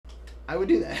I would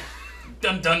do that.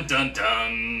 Dun dun dun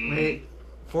dun. Wait,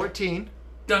 14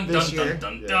 Dun this dun year. dun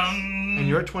dun Yes. dun. And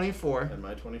you're 24 And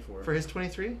my 24. for his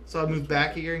 23. So I'll move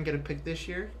back a year and get a pick this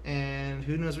year. And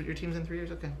who knows what your team's in 3 years?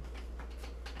 Okay.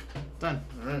 Done.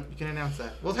 All right. You can announce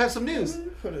that. We'll have some news.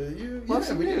 We'll We'll have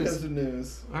some we do news. have some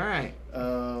news. All right.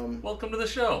 Welcome to the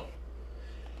show.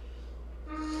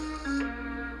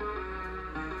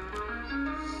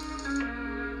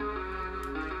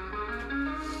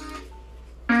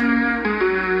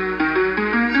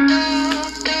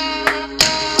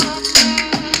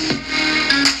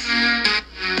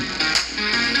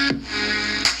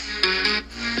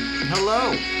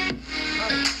 Hello.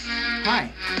 Hi.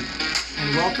 Hi.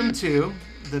 And welcome to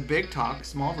the Big Talk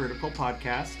Small Vertical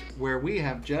podcast, where we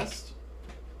have just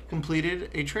completed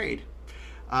a trade.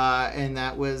 And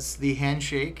that was the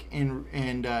handshake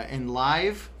in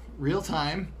live, real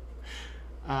time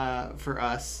for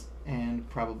us, and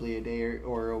probably a day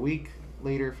or a week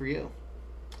later for you.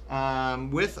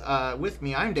 With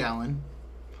me, I'm Dallin,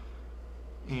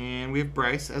 and we have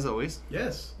Bryce, as always,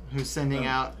 Yes. who's sending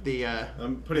out the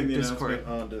I'm putting the Discord.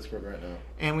 announcement on Discord right now.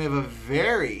 And we have a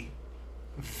very,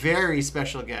 very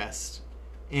special guest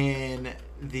in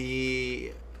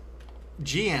the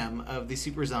GM of the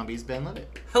Super Zombies, Ben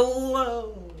Levitt.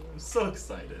 Hello. I'm so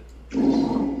excited.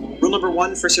 Rule number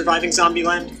 1 for surviving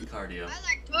Zombieland. Cardio. I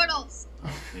like turtles.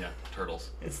 Yeah,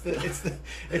 turtles. It's the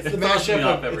It throws me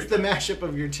off every time. mashup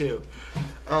of your two.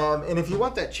 And if you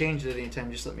want that changed at any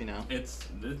time, just let me know. It's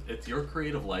your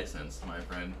creative license, my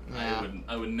friend. Yeah.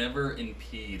 I would never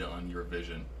impede on your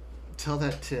vision. Tell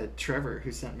that to Trevor,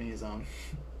 who sent me his own.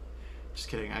 Just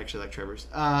kidding. I actually like Trevor's.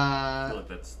 I feel like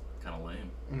that's kind of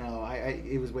lame. No,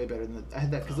 it was way better than I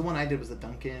had that because the one I did was the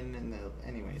Duncan and the.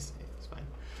 Anyways, it's fine.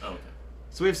 Oh, okay.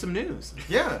 So we have some news.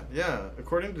 Yeah.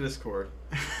 According to Discord,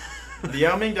 the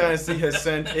Yao Ming Dynasty has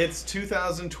sent its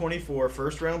 2024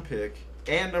 first-round pick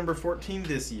and number 14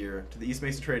 this year to the East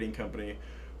Mesa Trading Company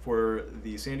for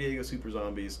the San Diego Super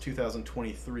Zombies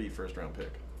 2023 first-round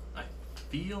pick. I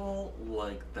feel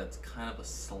like that's kind of a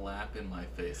slap in my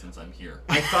face since I'm here.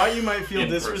 I thought you might feel In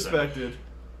person. disrespected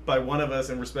by one of us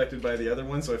and respected by the other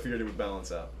one, so I figured it would balance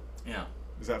out. Yeah.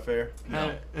 Is that fair?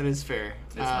 No. It is fair.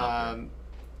 It's not fair.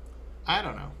 I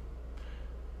don't know.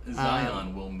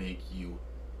 Zion will make you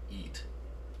eat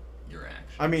your actions.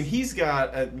 I mean, he's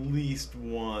got at least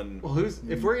one. Well,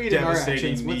 if we're eating our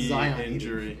devastating actions, what's knee Zion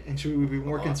injury. eating? And should we be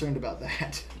more A lot. concerned about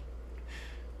that?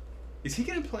 Is he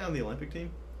going to play on the Olympic team?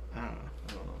 I don't know.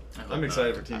 I don't know. I hope I'm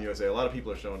excited not. for Team USA. A lot of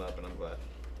people are showing up, and I'm glad.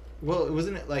 Well,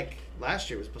 wasn't it like last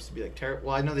year was supposed to be like terrible?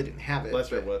 Well, I know they didn't have it.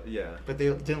 Last year, but, yeah. But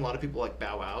didn't a lot of people like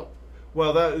bow out?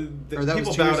 Well, Or that people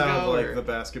was 2 years bowed out of ago, like or- the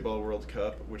Basketball World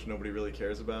Cup, which nobody really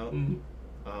cares about. Mhm.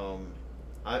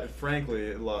 Frankly,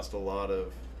 it lost a lot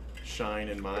of shine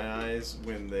in my eyes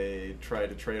when they tried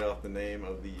to trade off the name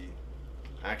of the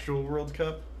actual World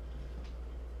Cup.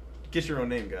 Get your own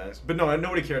name, guys. But no,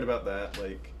 nobody cared about that.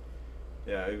 Like,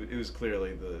 yeah, it was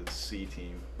clearly the C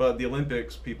team. But the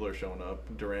Olympics, people are showing up.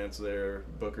 Durant's there.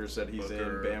 Booker said he's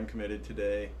Booker. in. Bam committed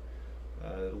today.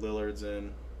 Lillard's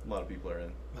in. A lot of people are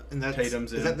in. And that's,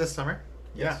 Tatum's is in. that this summer?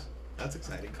 Yes. Yeah, that's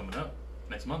exciting. Coming up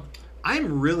next month.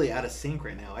 I'm really out of sync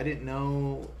right now. I didn't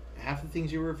know half the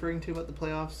things you were referring to about the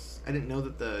playoffs. I didn't know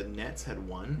that the Nets had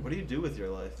won. What do you do with your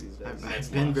life these days? I've Nets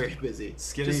been lost. very busy.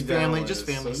 Skinny just family Dallas,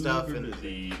 stuff, super and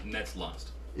busy. The Nets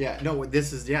lost. yeah. No,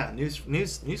 this is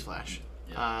news flash.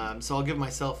 Yeah. So I'll give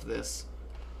myself this.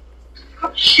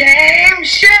 Shame,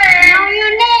 shame on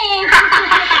your name.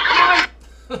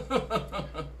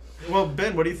 Well,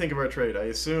 Ben, what do you think of our trade? I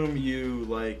assume you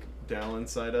like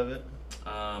Dallin's side of it.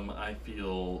 I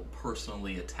feel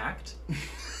personally attacked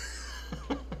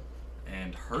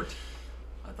and hurt.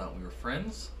 I thought we were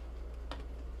friends.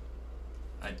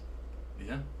 I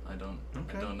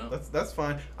don't know. That's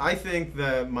fine. I think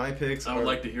that my picks. I would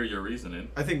like to hear your reasoning.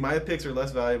 I think my picks are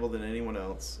less valuable than anyone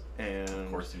else, and Of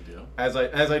course you do. as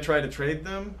I try to trade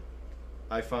them,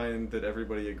 I find that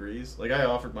everybody agrees. Like I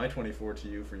offered my 24 to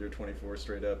you for your 24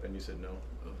 straight up, and you said no.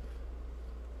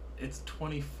 It's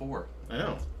 24. I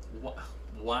know.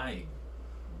 Why?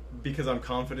 Because I'm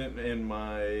confident in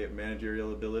my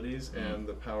managerial abilities and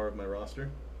the power of my roster.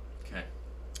 Okay.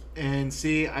 And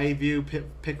see, I view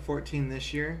pick 14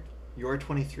 this year. Your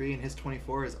 23 and his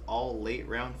 24 is all late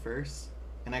round first,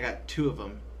 and I got 2 of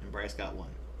them, and Bryce got 1.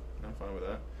 I'm fine with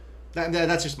that.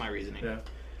 That's just my reasoning. Yeah,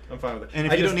 I'm fine with it. And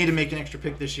if you don't need to make an extra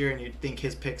pick this year, and you think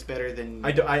his pick's better than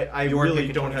I your really pick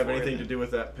in don't have 24, anything then- to do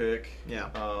with that pick. Yeah.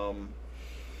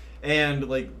 And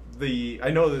like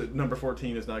I know that number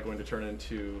 14 is not going to turn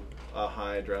into a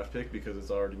high draft pick because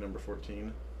it's already number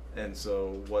 14. And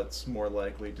so what's more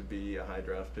likely to be a high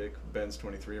draft pick? Ben's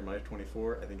 23 or my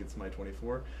 24? I think it's my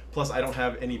 24. Plus, I don't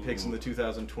have any picks in the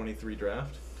 2023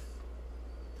 draft.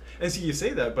 And see, you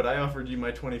say that, but I offered you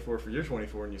my 24 for your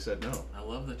 24, and you said no. I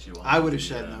love that you. I would have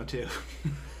said no too.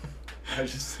 I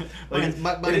just Mine's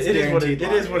it is what guaranteed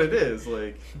it is. What lottery. it is.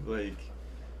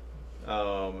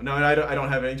 No, I don't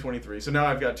have any 23. So now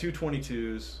I've got two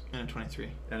 22s And a 23.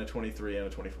 and a 23 and a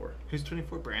 24. Who's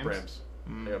 24? Brams? Brams.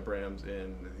 Mm. I got Brams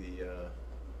in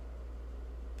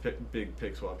the big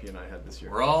pick swap he and I had this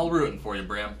year. We're all rooting for you,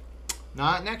 Bram.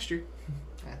 Not next year.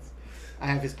 I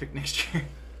have his pick next year.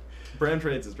 Bram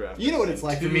trades his draft. You know what it's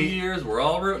like for 2 me. years, we're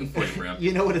all rooting for you, Bram.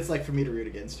 You know what it's like for me to root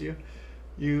against you.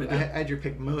 I do. I had your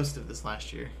pick most of this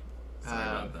last year. Sorry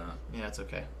about that. Yeah, it's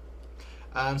okay.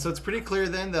 So it's pretty clear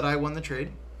then that I won the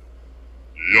trade.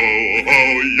 Yo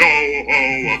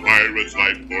ho, a pirate's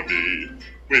life for me.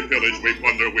 We pillage, we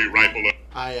plunder, we rifle.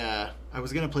 I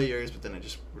was gonna play yours, but then I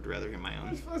just would rather hear my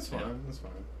own. That's fine. Yeah. That's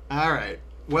fine. All right.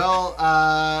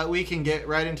 Well, we can get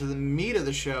right into the meat of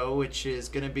the show, which is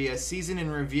going to be a season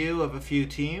in review of a few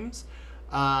teams.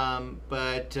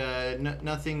 But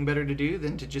nothing better to do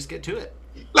than to just get to it.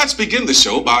 Let's begin the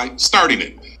show by starting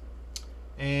it.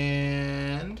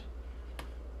 And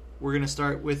we're going to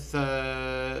start with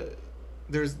there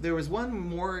was one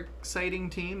more exciting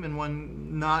team and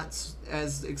one not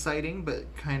as exciting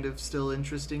but kind of still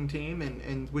interesting team.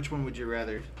 And which one would you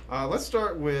rather? Let's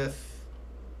start with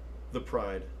the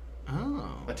Pride,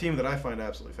 Oh. a team that I find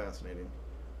absolutely fascinating.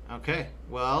 Okay.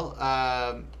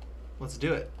 Well, let's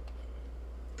do it.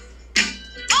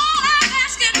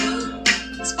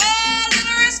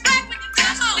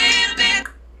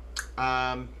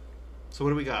 So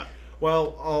what do we got?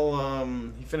 Well,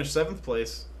 he finished 7th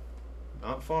place,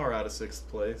 not far out of 6th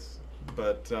place,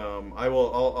 but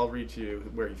I'll read to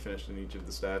you where he finished in each of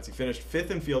the stats. He finished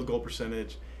 5th in field goal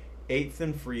percentage, 8th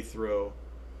in free throw,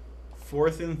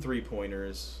 4th in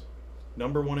 3-pointers,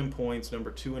 number 1 in points,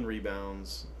 number 2 in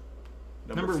rebounds.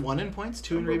 Number 1 in points,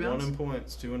 2 in Number rebounds? 1 in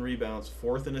points, 2 in rebounds,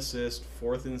 4th in assists,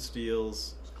 4th in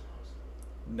steals,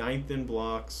 9th in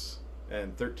blocks,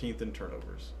 and 13th in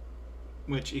turnovers.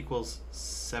 Which equals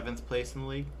 7th place in the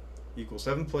league? Equals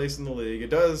 7th place in the league. It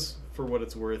does, for what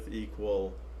it's worth,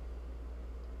 equal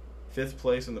 5th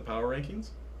place in the power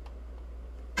rankings,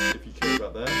 if you care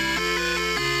about that.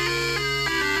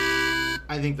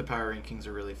 I think the power rankings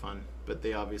are really fun, but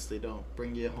they obviously don't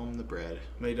bring you home the bread.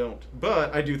 They don't.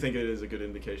 But I do think it is a good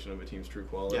indication of a team's true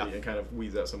quality Yeah. and kind of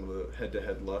weeds out some of the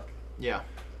head-to-head luck. Yeah.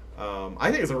 I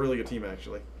think it's a really good team,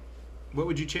 actually. What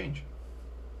would you change?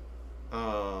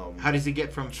 How How does he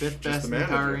get from 5th Just best the in the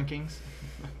power manager. rankings?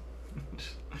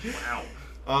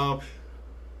 Wow.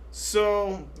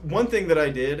 So one thing that I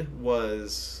did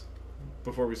was,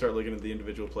 before we start looking at the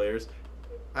individual players,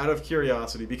 out of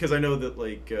curiosity, because I know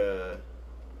that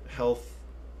health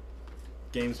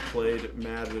games played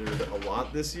mattered a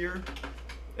lot this year,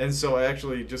 and so I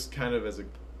actually just kind of as a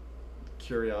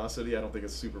curiosity, I don't think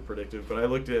it's super predictive, but I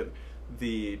looked at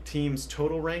the team's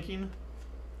total ranking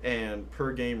and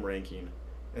per game ranking,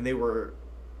 and they were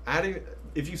adding.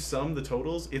 If you sum the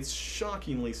totals, it's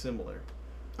shockingly similar.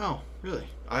 Oh, really?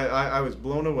 I was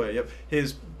blown away. Yep,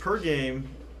 his per game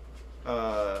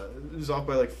was off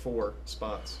by like 4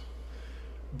 spots,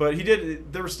 but he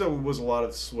did. There still was a lot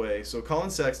of sway. So Colin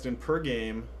Sexton per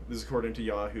game, this is according to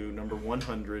Yahoo, number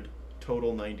 100,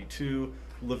 total 92.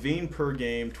 Levine per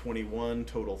game 21,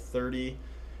 total 30.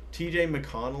 T.J.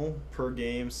 McConnell per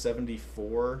game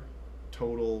 74,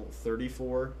 total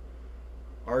 34.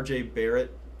 R.J.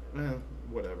 Barrett,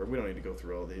 whatever. We don't need to go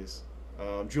through all these.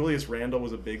 Julius Randle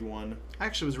was a big one. I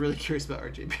actually was really curious about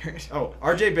R.J. Barrett. Oh,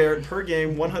 R.J. Barrett per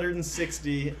game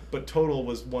 160, but total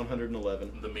was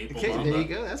 111. The Maple Okay, Mamba. there you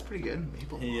go. That's pretty good.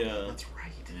 Maple He, Mamba. That's right.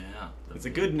 Yeah. the It's a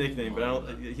good Maple nickname, but I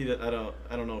Mamba.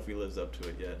 don't know if he lives up to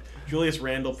it yet. Julius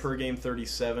Randle per game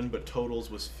 37, but totals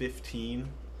was 15.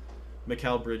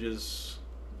 Mikal Bridges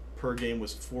per game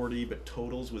was 40, but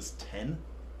totals was 10.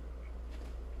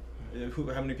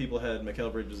 How many people had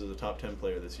Mikal Bridges as a top 10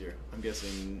 player this year? I'm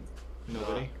guessing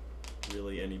Nobody. not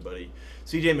really anybody.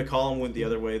 C.J. McCollum went the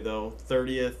other way though,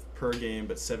 30th per game,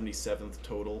 but 77th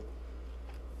total.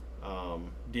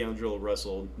 D'Angelo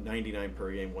Russell 99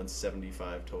 per game,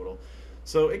 175 total.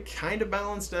 So it kind of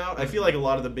balanced out. I feel like a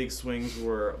lot of the big swings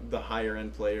were the higher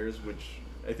end players, which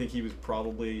I think he was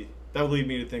probably. That would lead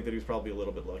me to think that he was probably a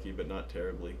little bit lucky, but not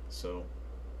terribly. So,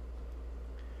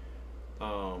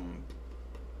 but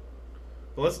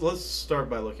let's start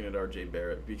by looking at R.J.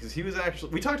 Barrett, because he was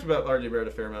actually. We talked about R.J. Barrett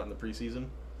a fair amount in the preseason,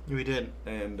 We did.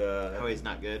 and Oh, he's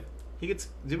not good. He gets.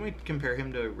 Didn't we compare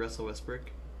him to Russell Westbrook?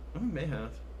 we may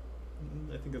have.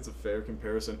 I think that's a fair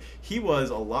comparison. He was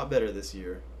a lot better this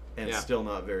year, and Yeah. still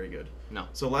not very good. No.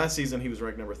 So last season he was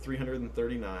ranked number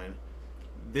 339.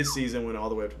 This season went all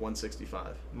the way up to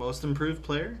 165. Most improved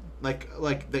player? Like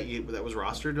that was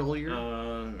rostered all year?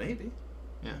 Maybe.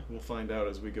 Yeah. We'll find out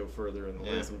as we go further in the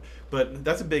Yeah. list. But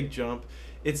that's a big jump.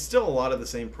 It's still a lot of the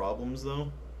same problems,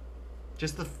 though.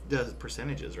 Just the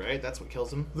percentages, right? That's what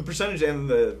kills him. The percentage and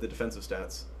the defensive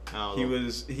stats. Oh,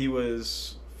 He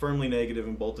was firmly negative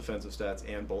in both defensive stats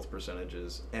and both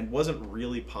percentages, and wasn't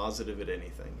really positive at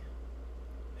anything.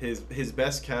 His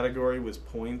best category was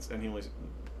points, and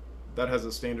that has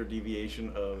a standard deviation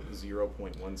of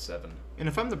 0.17. And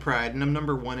if I'm the Pride and I'm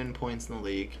number 1 in points in the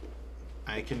league,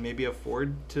 I can maybe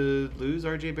afford to lose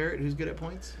RJ Barrett, who's good at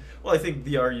points. Well, I think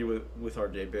the argument with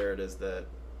RJ Barrett is that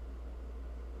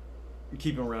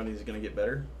keep him around, he's going to get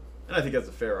better. And I think that's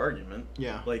a fair argument.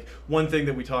 Yeah. Like, one thing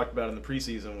that we talked about in the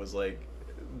preseason was, like,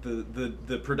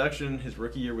 the production his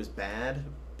rookie year was bad,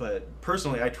 but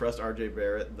personally I trust RJ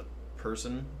Barrett, the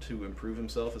person, to improve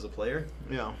himself as a player.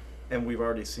 Yeah. And we've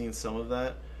already seen some of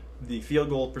that. The field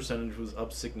goal percentage was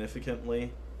up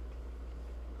significantly.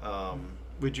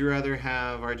 Would you rather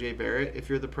have RJ Barrett if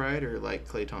you're the Pride or like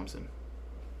Klay Thompson?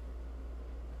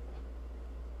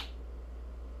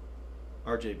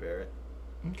 RJ Barrett.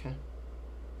 Okay.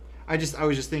 I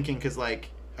was just thinking because like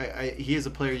he is a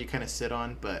player you kind of sit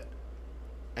on, but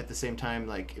at the same time,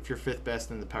 like if you're 5th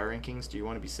best in the power rankings, do you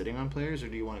want to be sitting on players or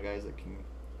do you want guys that can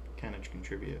kind of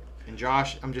contribute? And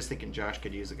Josh, I'm just thinking Josh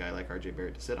could use a guy like RJ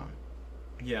Barrett to sit on.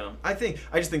 Yeah, I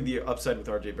just think the upside with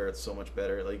RJ Barrett's so much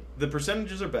better. Like, the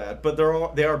percentages are bad, but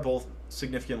they are both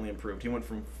significantly improved. He went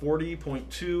from 40.2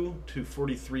 to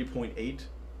 43.8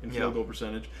 in field goal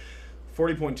percentage.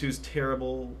 40.2 is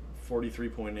terrible.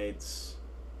 43.8's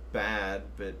bad,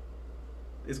 but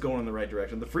it's going in the right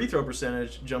direction. The free throw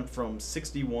percentage jumped from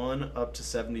 61 up to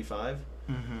 75.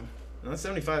 Mm-hmm. And that's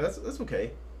 75. That's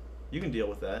okay. You can deal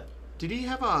with that. Did he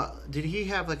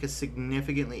have like a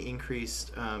significantly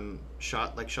increased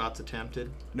shots attempted?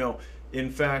 No.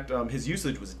 In fact, his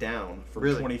usage was down from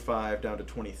Really? 25 down to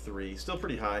 23. Still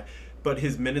pretty high, but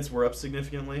his minutes were up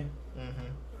significantly.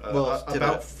 Mm-hmm.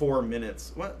 About 4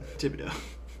 minutes. What? Thibodeau.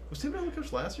 Was Thibodeau the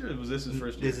coach last year? Or was this his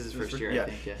first year? This is his first year, Yeah. I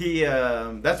think,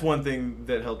 yeah. He. That's one thing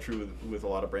that held true with a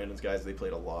lot of Brandon's guys. They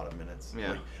played a lot of minutes.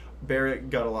 Yeah. Like, Barrett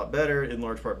got a lot better in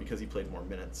large part because he played more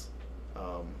minutes.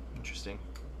 Interesting.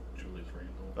 Julius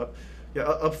Randle.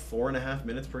 Up 4.5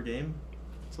 minutes per game.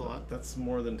 That's a lot. That's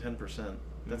more than 10%.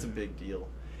 That's Mhm. a big deal.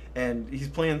 And he's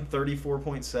playing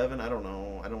 34.7. I don't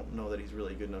know. I don't know that he's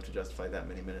really good enough to justify that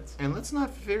many minutes. And let's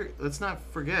not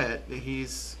forget that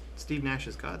he's Steve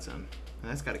Nash's godson,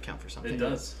 and that's got to count for something. It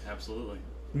does, absolutely.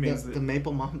 Means The that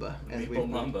Maple Mamba, as Maple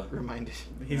we Mamba. reminded.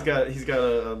 he's got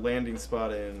a landing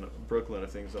spot in Brooklyn if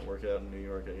things don't work out in New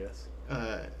York, I guess.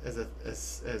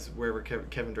 As wherever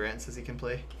Kevin Durant says he can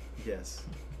play. Yes.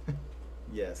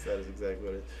 Yes, that is exactly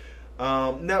what it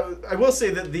is. Now, I will say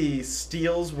that the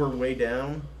steals were way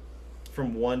down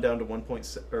from 1 down to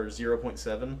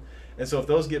 0.7. And so if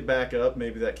those get back up,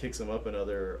 maybe that kicks them up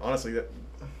another. Honestly, that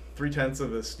 0.3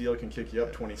 of a steal can kick you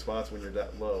up 20 spots when you're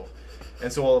that low.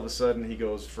 And so all of a sudden he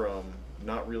goes from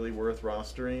not really worth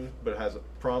rostering, but has a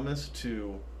promise,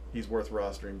 to he's worth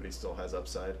rostering, but he still has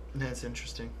upside. That's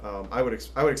interesting. I would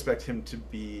expect him to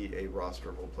be a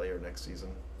rosterable player next season.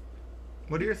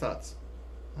 What are your thoughts?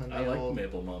 On I the like old-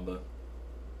 Maple Mamba.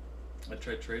 I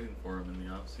tried trading for him in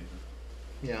the offseason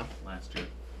Yeah. last year.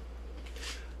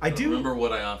 I don't do remember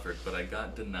what I offered, but I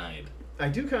got denied. I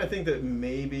do kind of think that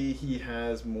maybe he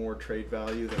has more trade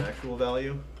value than actual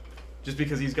value, just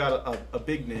because he's got a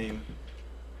big name,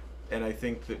 and I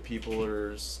think that people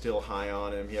are still high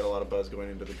on him. He had a lot of buzz going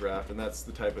into the draft, and that's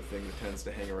the type of thing that tends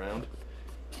to hang around.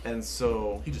 And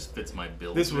so He just fits my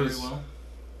build This very was- well.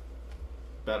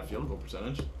 bad field goal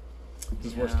percentage.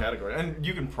 His Yeah. worst category, and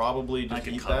you can probably I just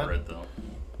can eat cover that. it though.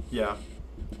 Yeah,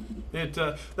 it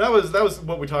that was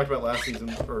what we talked about last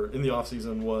season, or in the off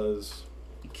season, was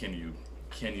Can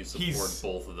you support He's-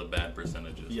 both of the bad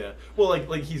percentages? yeah. Well,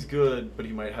 like he's good, but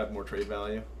he might have more trade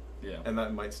value. Yeah. And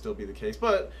that might still be the case.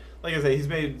 But, like I say, he's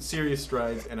made serious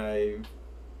strides, and I,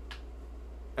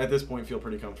 at this point, feel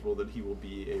pretty comfortable that he will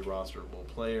be a rosterable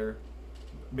player,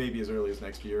 maybe as early as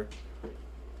next year.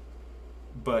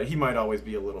 But he might always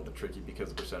be a little bit tricky because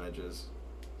of percentages.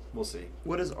 We'll see.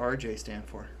 What does RJ stand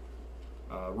for?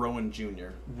 Rowan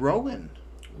Jr. Rowan.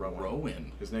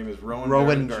 Rowan. His name is Rowan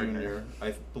Rowan Gardner Gardner. Jr.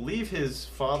 I believe his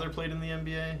father played in the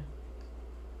NBA.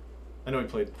 I know he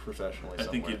played professionally I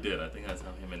somewhere. think he did. I think that's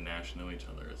how him and Nash know each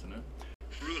other, isn't it?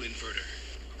 Rule inverter.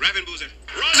 Ravenboozer.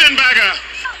 Rosenberger.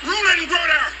 Rule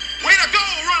inverter. Way to go,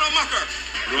 run mucker.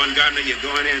 Ron Gardner, you're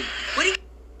going in. What do you...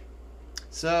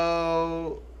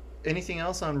 So, anything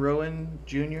else on Rowan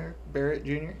Jr., Barrett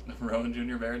Jr.? Rowan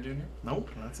Jr., Barrett Jr.? Nope,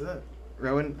 that's it.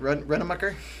 Rowan,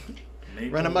 Runamucker?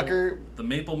 Maple, Runamucker. The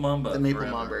Maple Mamba. The Maple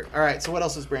forever. Mamba. All right, so what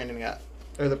else has Brandon got?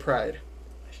 Or the Pride,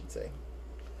 I should say.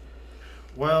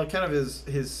 Well, kind of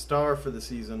his star for the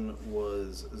season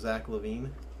was Zach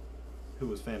Levine, who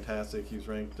was fantastic. He was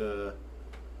ranked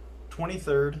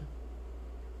 23rd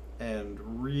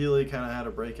and really kind of had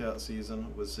a breakout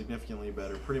season, was significantly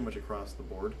better pretty much across the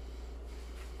board.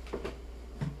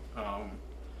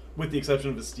 With the exception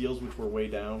of his steals, which were way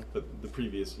down, but the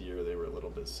previous year they were a little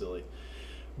bit silly.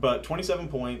 But 27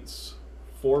 points,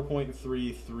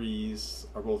 4.3 threes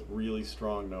are both really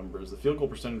strong numbers. The field goal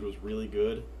percentage was really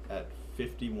good at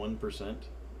 51%.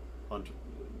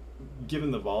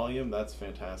 Given the volume, that's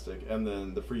fantastic. And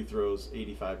then the free throws,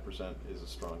 85% is a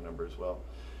strong number as well.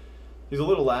 He's a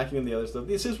little lacking in the other stuff.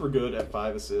 The assists were good at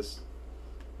 5 assists.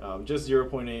 Just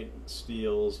 0.8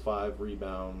 steals, 5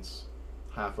 rebounds,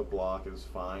 half a block is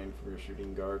fine from your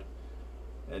shooting guard.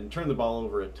 And turned the ball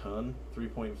over a ton,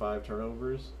 3.5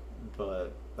 turnovers,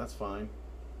 but that's fine.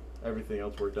 Everything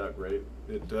else worked out great.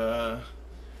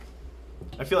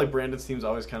 I feel like Brandon's team's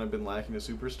always kind of been lacking a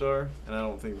superstar, and I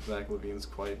don't think Zach Levine's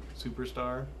quite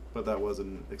superstar, but that was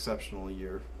an exceptional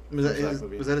year. Was for Zach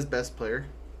Levine. that his best player?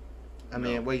 I No.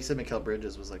 mean, well, you said Mikal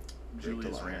Bridges was like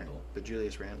Julius the liar, Randle. but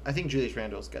Julius Randle. I think Julius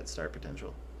Randle's got star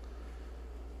potential.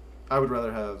 I would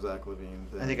rather have Zach Levine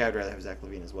than... I think I would rather have Zach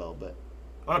Levine as well, but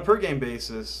On a per-game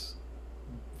basis,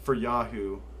 for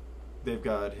Yahoo, they've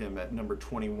got him at number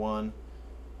 21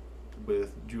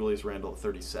 with Julius Randle at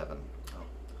 37.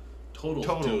 Totals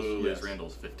Totals, Julius yes.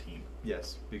 Randle's 15.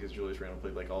 Yes, because Julius Randle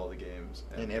played like all the games.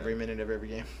 in every minute of every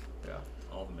game. Yeah.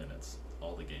 All the minutes.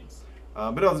 All the games.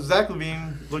 But no, Zach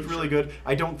Levine looked really good.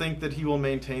 I don't think that he will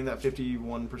maintain that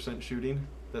 51% shooting.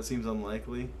 That seems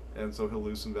unlikely, and so he'll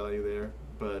lose some value there.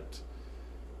 But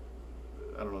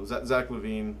I don't know. Zach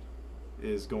Levine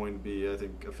is going to be, I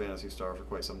think, a fantasy star for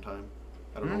quite some time.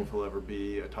 I don't know if he'll ever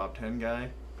be a top 10 guy.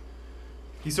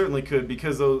 He certainly could,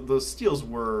 because those steals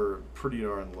were pretty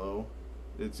darn low.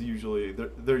 It's usually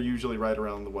they're usually right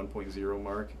around the 1.0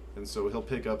 mark, and so he'll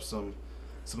pick up some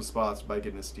spots by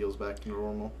getting his steals back to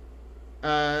normal.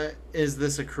 Is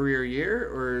this a career year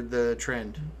or the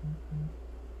trend?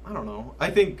 I don't know. I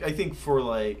think for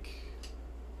like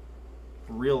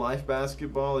real life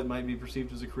basketball, it might be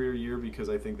perceived as a career year, because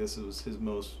I think this is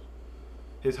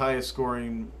his highest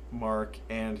scoring mark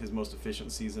and his most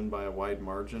efficient season by a wide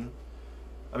margin.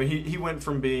 I mean, he went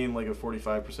from being like a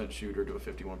 45% shooter to a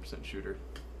 51% shooter.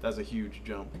 That's a huge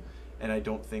jump, and I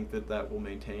don't think that will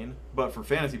maintain. But for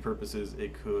fantasy purposes,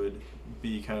 it could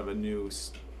be kind of a new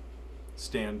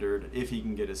standard if he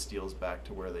can get his steals back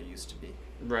to where they used to be.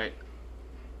 Right.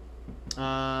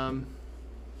 Yeah,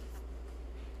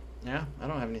 I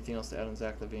don't have anything else to add on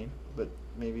Zach Levine, but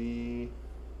maybe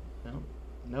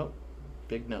nope,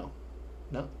 big no.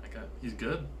 He's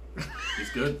good. He's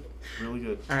good. Really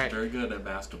good. All right. Very good at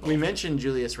basketball. We mentioned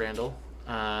Julius Randle,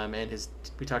 and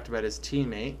we talked about his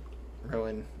teammate,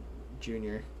 Rowan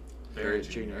Jr. Barrett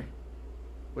Jr.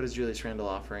 What is Julius Randle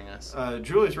offering us?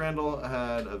 Julius Randle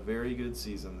had a very good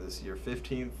season this year,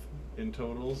 15th in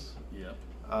totals. Yep.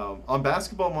 On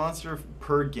Basketball Monster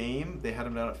per game, they had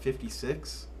him down at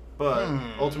 56, but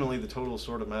ultimately the totals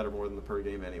sort of matter more than the per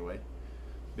game anyway,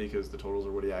 because the totals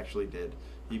are what he actually did.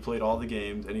 He played all the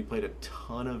games, and he played a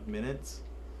ton of minutes,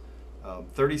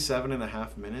 37 and a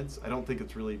half minutes. I don't think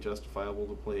it's really justifiable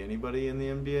to play anybody in the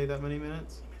NBA that many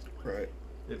minutes. Right.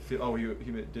 He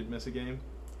did miss a game?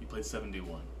 He played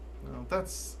 71. No,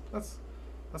 that's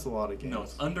a lot of games. No,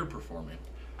 it's underperforming.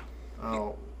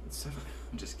 Oh, it's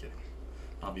I'm just kidding.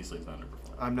 Obviously, it's not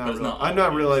underperforming. I'm But it's not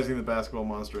always. realizing the Basketball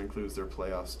Monster includes their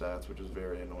playoff stats, which is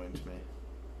very annoying to me.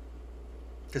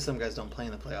 Because some guys don't play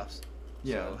in the playoffs.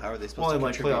 Yeah. So how are they supposed Well, to and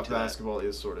like contribute playoff to that? basketball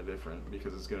is sort of different,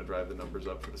 because it's going to drive the numbers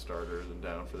up for the starters and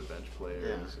down for the bench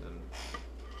players. Yeah. And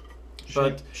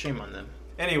But shame on them.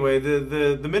 anyway,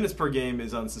 the minutes per game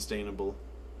is unsustainable.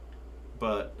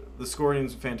 But the scoring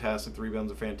is fantastic. The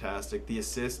rebounds are fantastic. The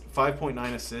assist,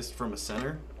 5.9 assists from a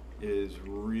center, is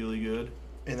really good.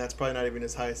 And that's probably not even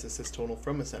his highest assist total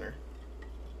from a center.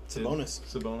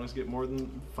 Sabonis get more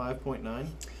than 5.9?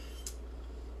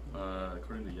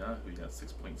 According to Yahoo, he got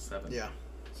 6.7. Yeah.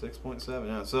 6.7,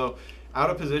 yeah. So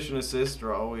out of position assists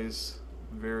are always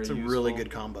very It's a useful. really good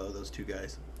combo, those two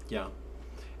guys. Yeah.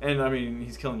 And I mean,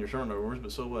 he's killing your turnovers,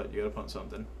 but so what? You got to punt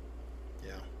something.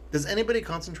 Yeah. Does anybody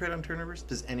concentrate on turnovers?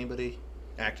 Does anybody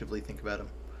actively think about them?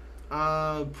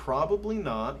 Probably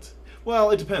not.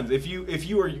 Well, it depends. If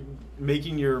you are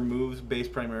making your moves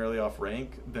based primarily off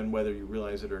rank, then whether you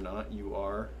realize it or not, you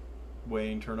are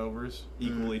weighing turnovers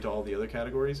equally to all the other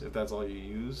categories if that's all you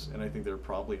use, and I think there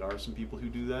probably are some people who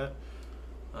do that.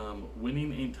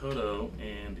 Winning in Toto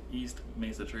and East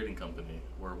Mesa Trading Company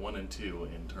were 1 and 2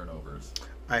 in turnovers.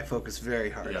 I focus very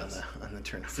hard Yes. on the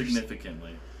turnovers.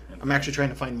 Significantly. I'm actually trying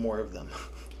to find more of them.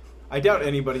 I doubt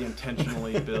anybody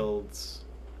intentionally builds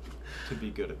to be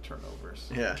good at turnovers.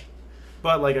 Yeah.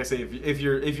 But like I say, if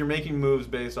you're making moves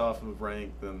based off of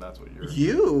rank, then that's what you're.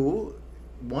 You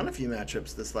won a few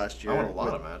matchups this last year. I won a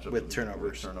lot of matchups with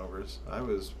turnovers. I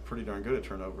was pretty darn good at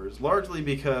turnovers, largely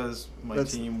because my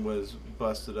team was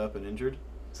busted up and injured,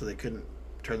 so they couldn't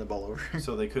turn the ball over.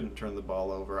 so they couldn't turn the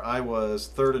ball over. I was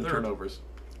third in turnovers.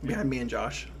 Behind me and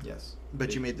Josh. Yes.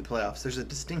 But you made the playoffs. There's a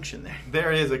distinction there.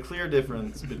 There is a clear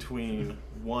difference between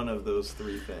one of those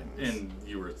three things. And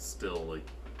you were still like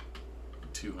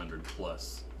 200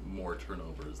 plus more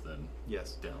turnovers than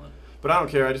yes, Dallin. But I don't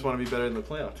care. I just want to be better than the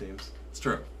playoff teams. It's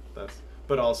true.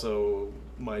 But also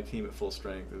my team at full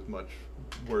strength is much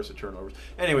worse at turnovers.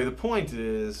 Anyway, the point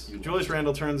is Julius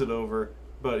Randle turns it over,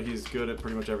 but he's good at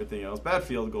pretty much everything else. Bad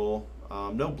field goal,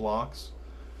 no blocks,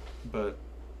 but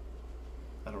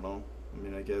I don't know. I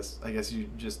mean, I guess you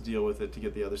just deal with it to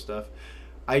get the other stuff.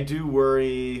 I do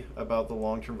worry about the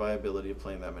long-term viability of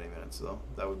playing that many minutes, though.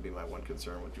 That would be my one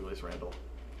concern with Julius Randle.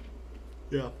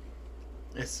 Yeah.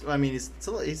 He's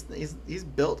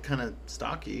built kind of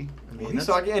stocky. I mean, he's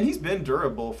stocky, and he's been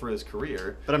durable for his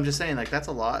career. But I'm just saying, like, that's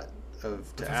a lot to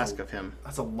ask of him.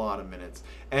 That's a lot of minutes,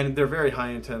 and they're very high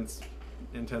intensive.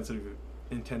 It's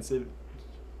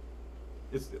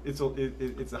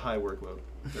a high workload.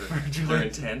 They're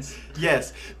intense.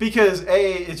 Yes, because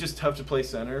it's just tough to play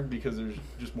center because there's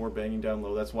just more banging down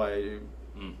low. That's why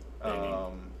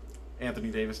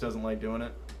Anthony Davis doesn't like doing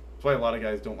it. That's why a lot of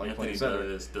guys don't like playing center. Anthony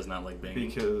Davis does not like banging.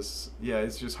 Because,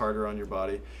 it's just harder on your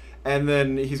body. And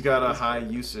then he's got a high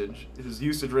usage. His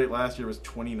usage rate last year was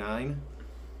 29.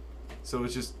 So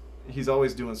it's just, he's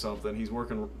always doing something. He's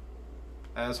working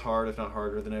as hard, if not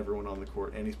harder, than everyone on the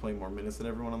court. And he's playing more minutes than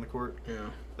everyone on the court.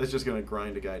 Yeah. That's just going to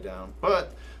grind a guy down.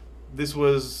 But this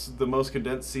was the most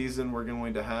condensed season we're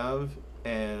going to have.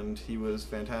 And he was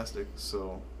fantastic.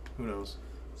 So who knows?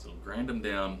 So grind him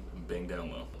down and bang down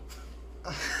low.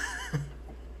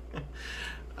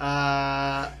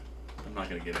 I'm not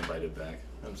going to get invited back.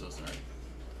 I'm so sorry.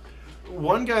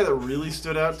 One guy that really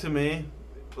stood out to me,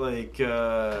 was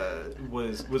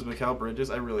Mikal Bridges.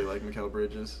 I really like Mikal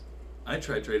Bridges. I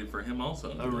tried trading for him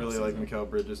also. I really like Mikal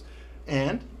Bridges.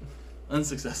 And?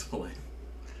 Unsuccessfully.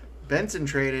 Benson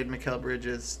traded Mikal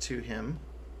Bridges to him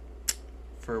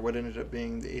for what ended up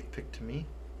being the 8th pick to me,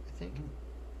 I think.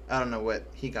 I don't know what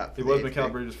he got for it the was 8th Mikal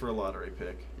pick. Bridges for a lottery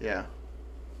pick. Yeah.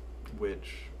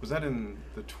 Which was that in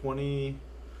the 21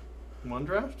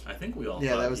 draft? I think we all.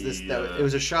 Yeah, thought that was it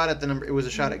was a shot at the number. It was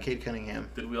a shot at Cade Cunningham.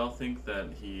 Did we all think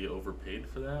that he overpaid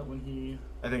for that when he?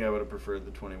 I think I would have preferred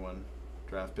the 21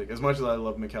 draft pick. As much as I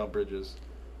love Mikal Bridges.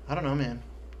 I don't know, man.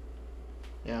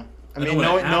 Yeah. I I know mean, when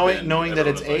it happened, knowing that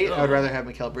it's everyone was 8, like, I would oh. rather have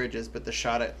Mikal Bridges, but the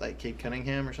shot at like Cade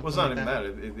Cunningham or something. Well, it's not like even that.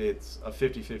 that. It's a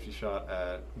 50-50 shot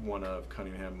at one of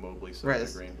Cunningham, Mobley, Right.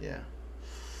 Green. Yeah.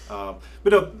 But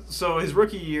no, so his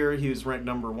rookie year, he was ranked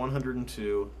number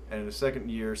 102, and in his second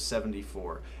year,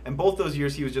 74. And both those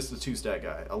years, he was just a two-stat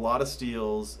guy. A lot of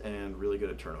steals and really good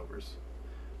at turnovers.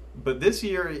 But this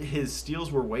year, his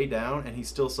steals were way down, and he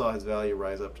still saw his value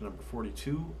rise up to number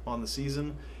 42 on the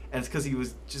season. And it's because he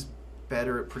was just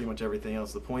better at pretty much everything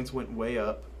else. The points went way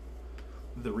up.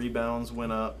 The rebounds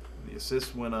went up. The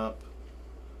assists went up.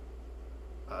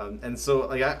 And so,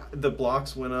 the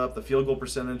blocks went up, the field goal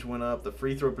percentage went up, the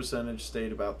free throw percentage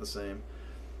stayed about the same.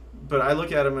 But I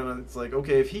look at him and it's like,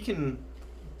 okay, if he can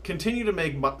continue to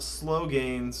make slow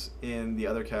gains in the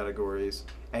other categories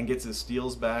and gets his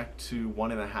steals back to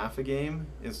 1.5 a game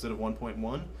instead of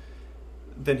 1.1,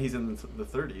 then he's in the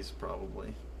 30s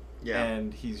probably. Yeah.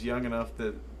 And he's young enough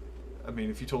that, I mean,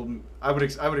 if you told him, I would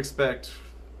expect,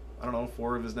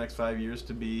 4 of his next 5 years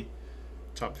to be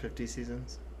top 50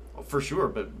 seasons. for sure,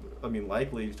 but I mean,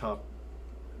 likely top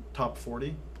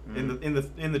 40 in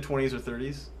the 20s or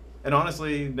 30s. And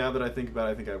honestly, now that I think about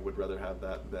it, I think I would rather have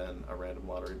that than a random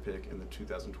lottery pick in the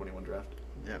 2021 draft.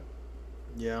 Yep.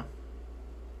 Yeah.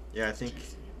 Yeah, I think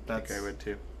I would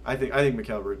too. I think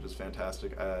Mikal Bridges is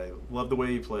fantastic. I love the way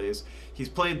he plays. He's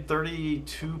played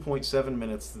 32.7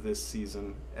 minutes this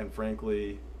season, and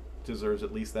frankly, deserves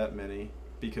at least that many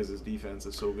because his defense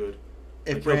is so good.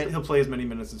 He'll play as many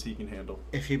minutes as he can handle.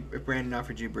 If Brandon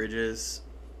offered you Bridges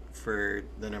for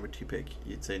the number 2 pick,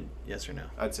 you'd say yes or no?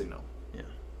 I'd say no. Yeah.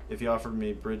 If he offered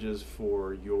me Bridges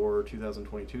for your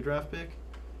 2022 draft pick,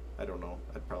 I don't know.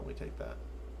 I'd probably take that.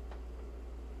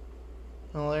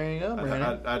 Well, there you go,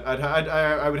 Brandon.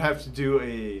 I would have to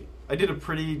do I did a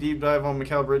pretty deep dive on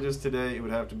Mikal Bridges today. It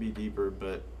would have to be deeper,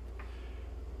 but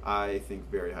I think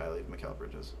very highly of Mikal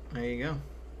Bridges. There you go.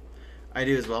 I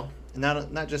do as well.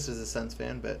 Not just as a Suns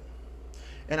fan, but...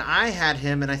 And I had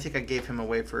him, and I think I gave him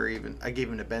away I gave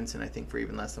him to Benson, I think, for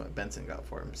even less than what Benson got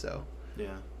for him, so...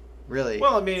 Yeah. Really...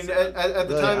 Well, I mean, at the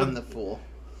really time... I'm the fool.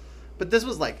 But this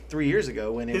was like 3 years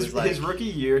ago when it was like... His rookie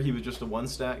year, he was just a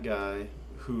one-stat guy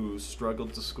who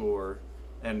struggled to score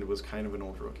and was kind of an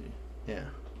old rookie. Yeah.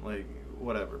 Like,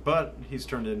 whatever. But he's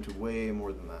turned into way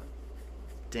more than that.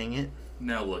 Dang it.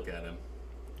 Now look at him.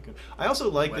 I also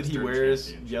like that he Western wears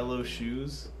Championship yellow game.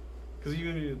 shoes. Because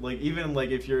even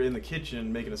if you're in the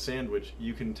kitchen making a sandwich,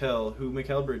 you can tell who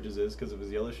Mikal Bridges is because of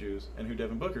his yellow shoes and who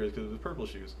Devin Booker is because of his purple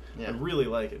shoes. Yeah. I really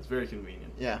like it. It's very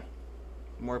convenient. Yeah.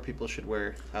 More people should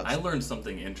wear I outside. learned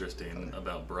something interesting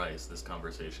about Bryce. This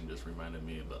conversation just reminded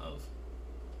me of.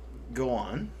 Go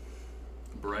on.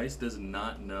 Bryce does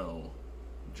not know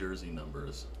jersey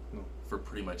numbers No. for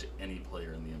pretty much any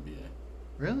player in the NBA.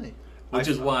 Really? Which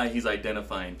is why he's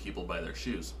identifying people by their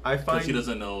shoes. I Because find he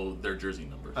doesn't know their jersey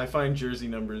numbers. I find jersey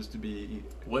numbers to be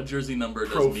What jersey number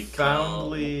does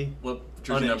profoundly Mikal... What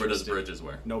jersey number does uninteresting. Bridges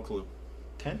wear? no clue.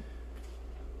 10?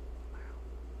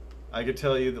 I could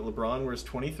tell you that LeBron wears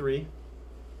 23.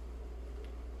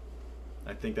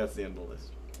 I think that's the end of the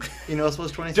list. You know what's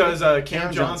supposed 23? Does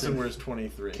Cam Johnson wears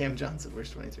 23? Cam Johnson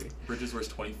wears 23. Bridges wears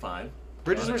 25.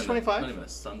 Bridges wears 25? I'm not even a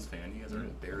Suns fan. You guys are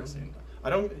embarrassing. I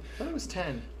don't. I thought it was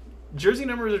 10. Jersey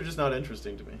numbers are just not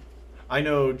interesting to me. I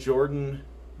know Jordan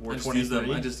wore I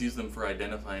 23. just use them for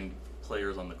identifying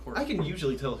players on the court. I can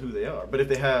usually tell who they are, but if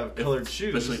they have colored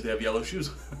shoes, Especially if they have yellow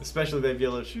shoes. especially if they have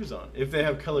yellow shoes on, if they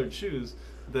have colored shoes,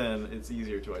 then it's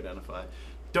easier to identify.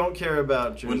 Don't care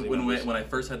about jersey numbers. When I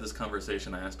first had this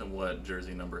conversation, I asked him what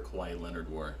jersey number Kawhi Leonard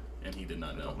wore, and he did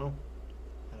not know. I don't know.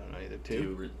 I don't know either. Do you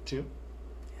 2? re- 2?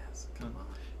 Yes, come on.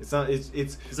 It's not. It's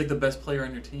He's like the best player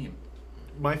on your team.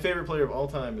 my favorite player of all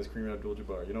time is Kareem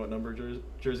Abdul-Jabbar. You know what number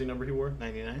jersey number he wore?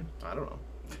 99? I don't know.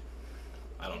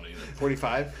 I don't know either.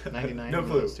 45? 99? No One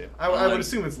of clue. those two. I would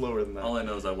assume it's lower than that. All I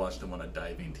know is I watched him on a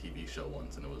diving TV show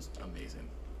once, and it was amazing.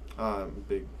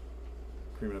 Big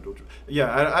Kareem Abdul-Jabbar.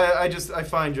 Yeah, I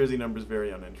find jersey numbers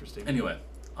very uninteresting. Anyway,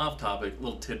 off topic,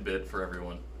 little tidbit for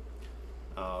everyone.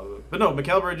 But no,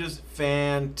 Mikal Bridges,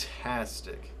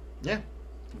 fantastic. Yeah.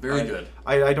 Very good.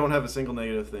 I don't have a single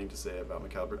negative thing to say about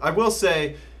Mikal Bridges. I will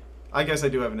say, I guess I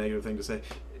do have a negative thing to say.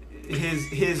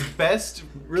 His best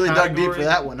Really dug deep for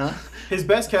that one, huh? His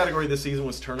best category this season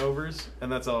was turnovers,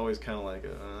 and that's always kind of like,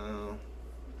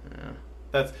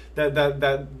 Yeah.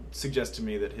 that suggests to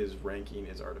me that his ranking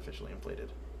is artificially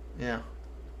inflated. Yeah.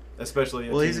 Especially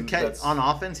Well, he's that's on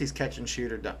offense. He's catch and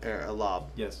shoot or a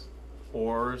lob. yes,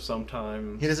 or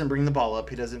sometimes He doesn't bring the ball up.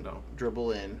 He doesn't No.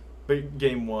 dribble in. But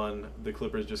game one, the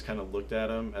Clippers just kind of looked at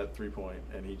him at 3-point,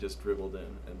 and he just dribbled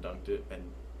in and dunked it, and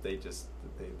they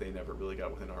never really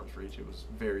got within arm's reach. It was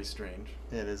very strange,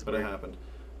 It is. but weird. it happened.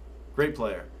 Great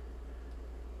player.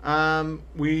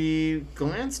 We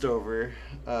glanced over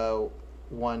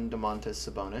one DeMontis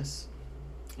Sabonis.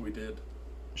 We did.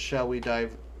 Shall we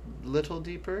dive a little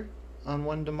deeper on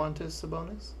one DeMontis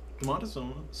Sabonis? Domantas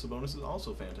Sabonis is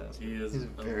also fantastic. He is He's a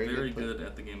very very good player. good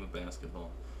at the game of basketball.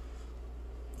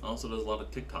 Also does a lot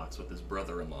of TikToks with his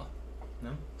brother-in-law.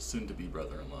 No, Soon-to-be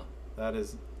brother-in-law. that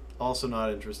is also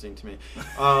not interesting to me.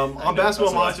 I On know,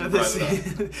 Basketball that's why I Monster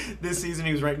brought it this season,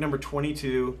 he was ranked number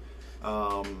 22.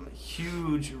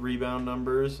 Huge rebound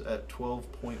numbers at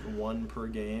 12.1 per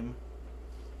game.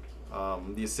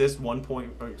 The assist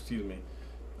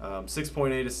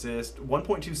 6.8 assist,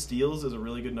 1.2 steals is a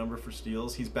really good number for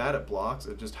steals. He's bad at blocks,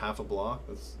 at just half a block.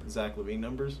 That's Zach LaVine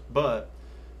numbers, but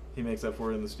he makes up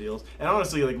for it in the steals. And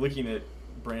honestly, like looking at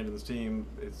Brandon's team,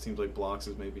 it seems like blocks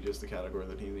is maybe just the category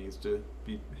that he needs to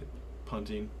be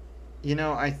punting. You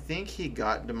know, I think he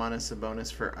got DeMontis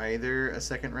Sabonis for either a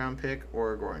second-round pick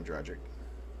or Goran Dragic.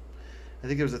 I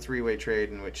think it was a three-way trade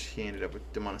in which he ended up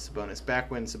with DeMontis Sabonis back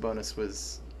when Sabonis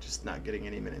was just not getting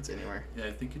any minutes anywhere. Yeah,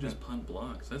 I think you just punt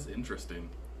blocks. That's interesting.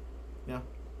 Yeah.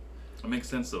 It makes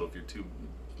sense, though, if your two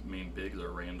main bigs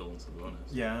are Randall and Sabonis.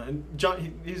 Yeah, and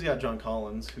he's got John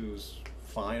Collins, who's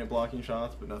fine at blocking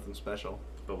shots, but nothing special.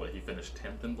 But what, he finished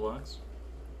 10th in blocks?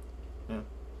 Yeah.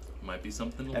 Might be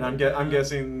something to And I'm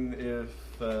guessing if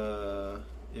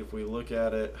we look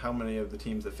at it, how many of the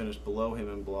teams that finished below him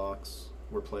in blocks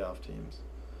were playoff teams?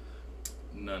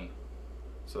 None.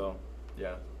 So,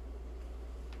 yeah.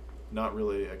 Not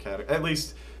really a category. At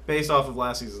least based off of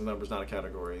last season's numbers, not a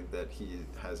category that he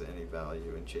has any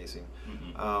value in chasing.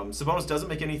 Sabonis doesn't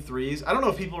make any threes. I don't know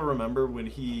if people remember when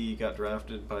he got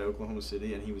drafted by Oklahoma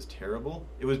City and he was terrible.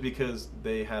 It was because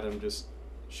they had him just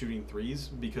shooting threes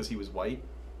because he was white.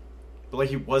 But like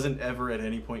he wasn't ever at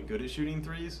any point good at shooing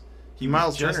threes.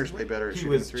 Miles Turner's way better at shooting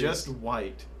threes. He was just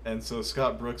white. And so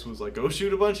Scott Brooks was like, go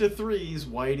shoot a bunch of threes,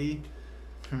 whitey.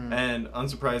 And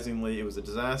unsurprisingly, it was a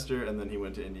disaster, and then he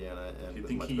went to Indiana and Do you was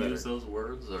think much he better. used those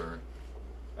words, or?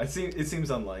 It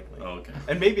seems unlikely. Oh, okay.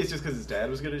 And maybe it's just because his dad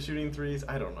was good at shooting threes.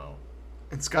 I don't know.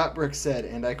 And Scott Brooks said,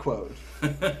 and I quote,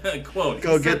 quote,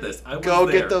 "Go he get said this. I was go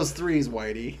there. get those threes,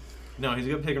 Whitey." No, he's a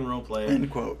good pick and roll player. End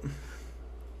quote.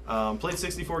 Played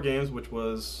 64 games, which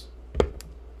was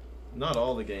not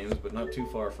all the games, but not too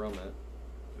far from it.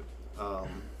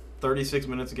 36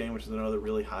 minutes a game, which is another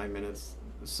really high minutes.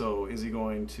 So is he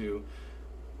going to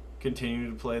continue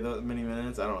to play that many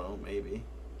minutes? I don't know, maybe.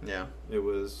 Yeah. It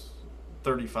was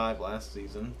 35 last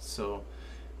season, so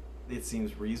it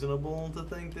seems reasonable to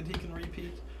think that he can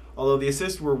repeat. Although the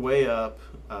assists were way up,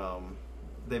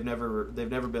 they've never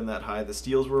been that high. The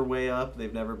steals were way up.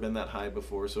 They've never been that high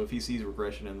before. So if he sees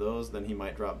regression in those, then he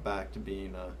might drop back to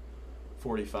being a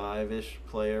 45-ish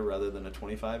player rather than a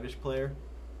 25-ish player.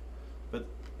 But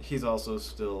he's also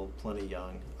still plenty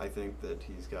young. I think that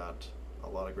he's got a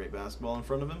lot of great basketball in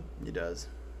front of him. He does.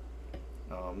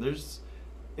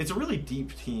 It's a really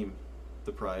deep team,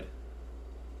 the Pride.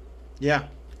 Yeah.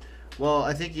 Well,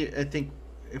 I think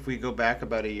if we go back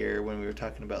about a year when we were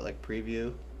talking about like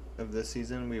preview of this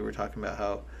season, we were talking about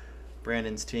how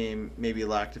Brandon's team maybe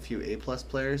lacked a few A+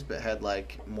 players, but had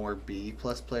like more B+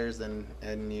 players than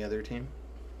any other team.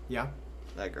 Yeah.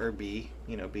 Like or B,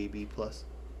 B+.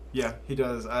 Yeah, he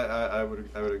does. I would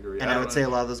agree. And I would say a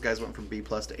lot of those guys went from B+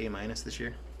 to A- this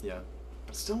year. Yeah,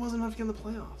 but still wasn't enough to get in the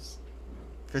playoffs.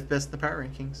 5th best in the power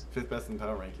rankings. 5th best in the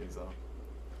power rankings, though.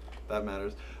 That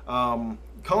matters.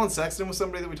 Colin Sexton was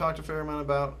somebody that we talked a fair amount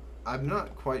about. I'm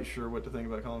not quite sure what to think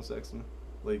about Colin Sexton.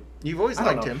 Like, you've always I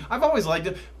don't liked know. him. I've always liked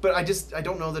him, but I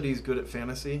don't know that he's good at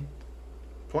fantasy.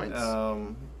 Points.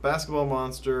 Basketball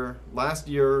Monster last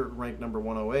year ranked number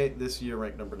 108. This year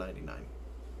ranked number 99.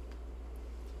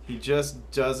 He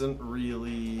just doesn't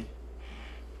really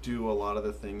do a lot of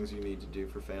the things you need to do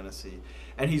for fantasy,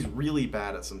 and he's really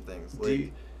bad at some things.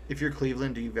 Like, if you're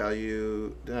Cleveland, do you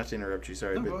value? Not to interrupt you,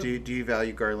 sorry, No, but go do you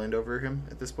value Garland over him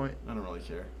at this point? I don't really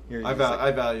care. You're I just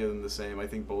like- value them the same. I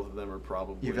think both of them are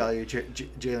probably. You value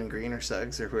Jalen Green or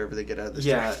Suggs or whoever they get out of this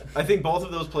Yeah, draft. I think both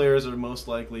of those players are most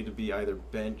likely to be either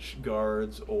bench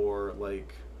guards or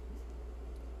like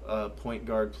a point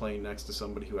guard playing next to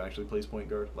somebody who actually plays point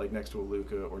guard, like next to a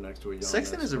Luka or next to a Giannis.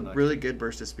 Sexton is a really good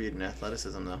burst of speed and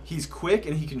athleticism, though. He's quick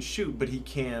and he can shoot, but he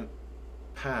can't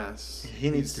pass.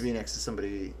 He needs to be next to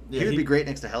somebody. Yeah, He would be great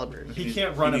next to Halliburton. He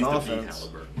can't run an needs to be offense.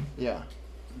 Halliburton. Yeah.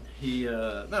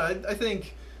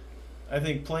 I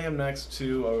think play him next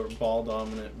to a ball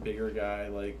dominant bigger guy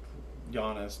like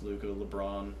Giannis, Luka,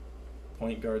 LeBron,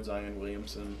 point guard Zion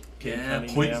Williamson, Cade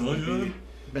Cunningham would be-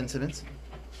 Ben Simmons.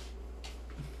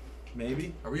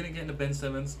 maybe. Are we gonna get into Ben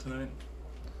Simmons tonight?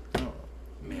 No.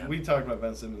 Man, We talked about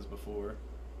Ben Simmons before,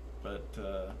 but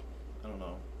I don't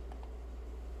know.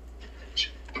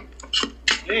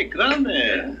 Hey,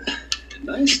 grande.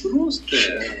 Nice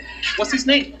rooster. What's his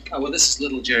name? Oh, well, this is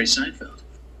little Jerry Seinfeld.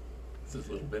 this is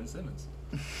little Ben Simmons.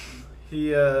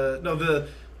 He's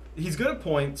good at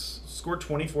points. Scored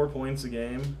 24 points a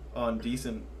game on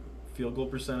decent field goal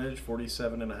percentage,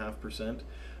 47.5%.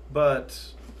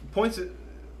 But points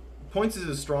is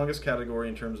his strongest category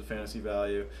in terms of fantasy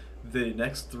value. The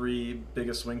next three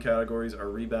biggest swing categories are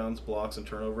rebounds, blocks, and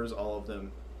turnovers, all of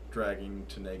them dragging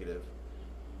to negative.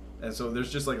 And so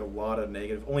there's just like a lot of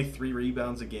negative. Only 3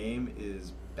 rebounds a game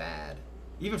is bad.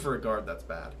 Even for a guard, that's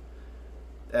bad.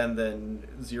 And then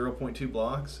 0.2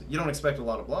 blocks. You don't expect a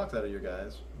lot of blocks out of your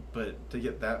guys, but to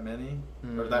get that many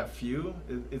or that few,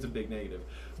 it's a big negative.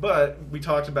 But we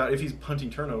talked about if he's punting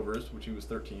turnovers, which he was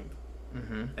 13th,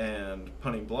 and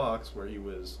punting blocks, where he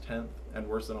was 10th and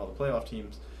worse than all the playoff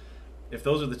teams. If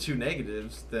those are the 2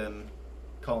 negatives, then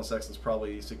Colin Sexton's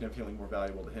probably significantly more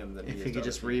valuable to him than If he could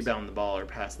just rebound the ball or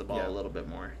pass the ball a little bit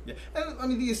more. Yeah, and I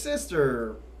mean the assists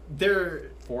are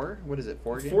they're 4? What is it?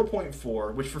 4 games?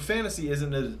 4.4, which for fantasy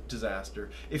isn't a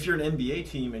disaster. If you're an NBA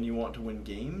team and you want to win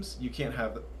games, you can't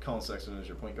have Colin Sexton as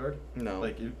your point guard. No.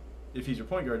 Like if he's your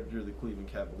point guard, you're the Cleveland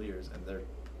Cavaliers, and they're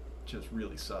just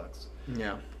really sucks.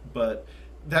 Yeah. But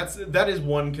that is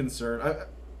one concern.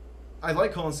 I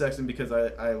like Colin Sexton because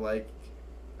I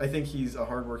think he's a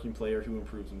hardworking player who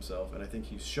improves himself, and I think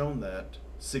he's shown that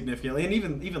significantly. And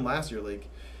even last year, like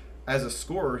as a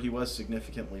scorer, he was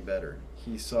significantly better.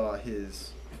 He saw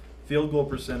his field goal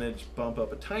percentage bump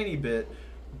up a tiny bit,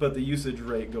 but the usage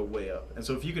rate go way up. And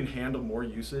so if you can handle more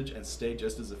usage and stay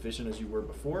just as efficient as you were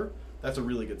before, that's a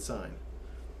really good sign.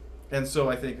 And so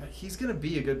I think he's going to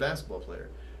be a good basketball player.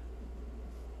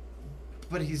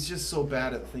 But he's just so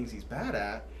bad at the things he's bad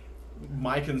at.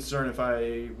 My concern if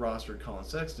I rostered Colin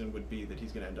Sexton would be that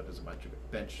he's going to end up as a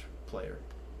bench player.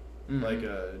 Like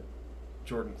a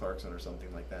Jordan Clarkson or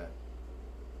something like that.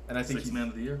 And I think Sixth man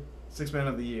of the year? Sixth man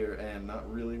of the year and not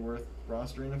really worth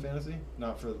rostering in fantasy.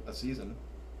 Not for a season.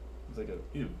 It's like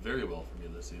He did very well for me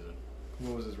this season.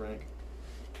 What was his rank?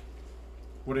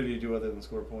 What did he do other than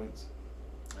score points?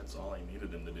 That's all I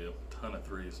needed him to do. Ton of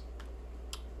threes.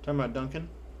 Talking about Duncan?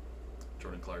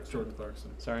 Jordan Clarkson. Jordan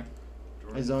Clarkson. Sorry.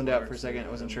 Jordan I zoned out for a Clarkson. second. I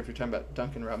wasn't sure if you're talking about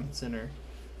Duncan Robinson or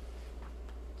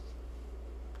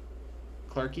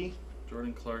Clarkey.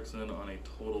 Jordan Clarkson on a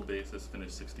total basis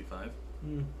finished 65.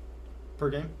 Per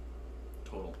game?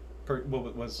 Total.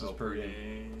 What was his per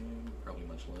game? Probably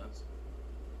much less.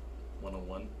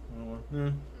 101. Yeah.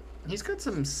 He's got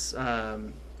some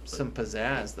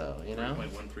pizzazz though, you know.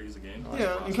 3.1 threes a game.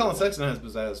 Yeah, and Colin Sexton has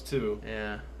pizzazz too.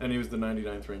 Yeah. And he was the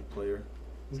 99th ranked player.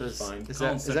 So Which is fine. Is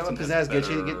Colin that what Sexton pizzazz has gets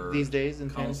you better- these days in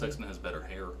Colin fantasy? Sexton has better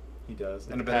hair. He does.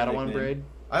 And a better Padawan nickname. braid.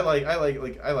 I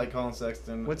like Colin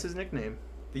Sexton. What's his nickname?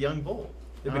 The Young Bull?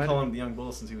 They've Oh, been I calling him the Young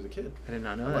Bull since he was a kid. I did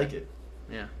not know I that. like it.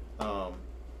 Yeah.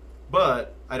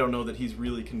 But I don't know that he's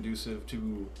really conducive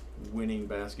to winning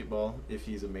basketball if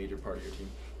he's a major part of your team.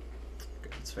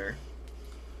 That's fair.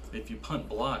 If you punt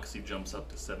blocks, he jumps up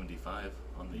to 75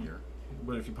 on the year.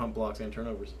 What if you pump blocks and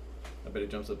turnovers? I bet it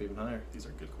jumps up even higher. These are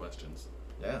good questions.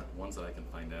 Yeah. Ones that I can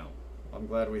find out. I'm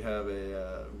glad we have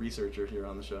a researcher here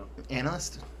on the show.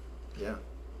 Analyst? Yeah.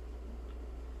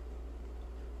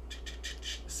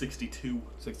 62.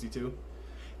 62.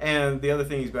 And the other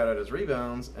thing he's bad at is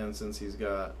rebounds, and since he's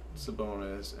got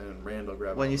Sabonis and Randall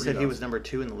grabbing Well, you all the said he rebounds- was number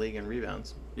 2 in the league in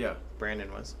rebounds. Yeah.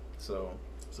 Brandon was. So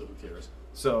So who cares?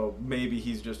 maybe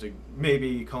he's just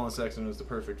maybe Colin Sexton is the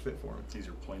perfect fit for him. He's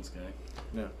your points guy.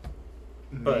 Yeah.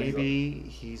 But Maybe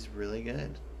he's really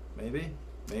good. Maybe.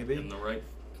 In the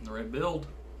right build.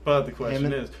 But the question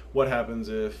Him is, what happens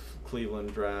if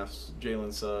Cleveland drafts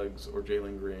Jalen Suggs or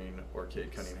Jalen Green or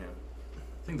Cade Cunningham?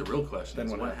 I think the real question Then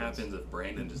is what what happens? happens if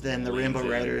Brandon just Then the leans Rainbow in?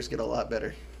 Riders get a lot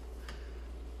better.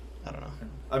 I don't know.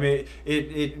 I mean,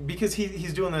 it because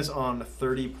he's doing this on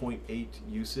 30.8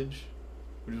 usage,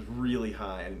 which is really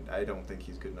high, and I don't think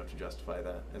he's good enough to justify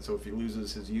that. And so if he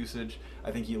loses his usage,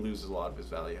 I think he loses a lot of his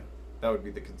value. That would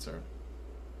be the concern.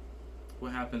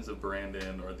 What happens if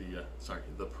Brandon or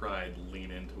the Pride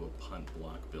lean into a punt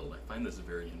block build? I find this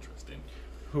very interesting.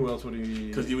 Who else would he?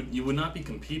 Because you would not be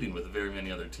competing with very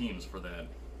many other teams for that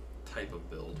type of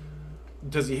build.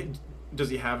 Does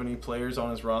he have any players on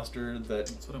his roster that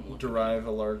That's what I'm looking derive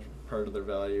a large part of their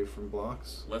value from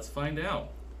blocks? Let's find out.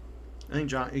 I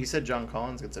think you said John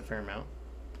Collins gets a fair amount.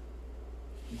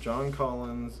 John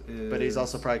Collins is. But he's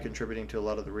also probably contributing to a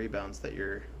lot of the rebounds that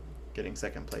you're getting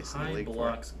second place in the High league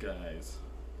blocks guys.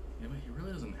 Yeah, but he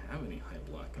really doesn't have any high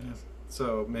block guys.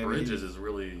 So maybe Bridges he's is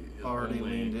really his already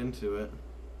only- leaned into it.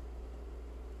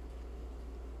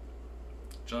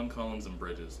 John Collins and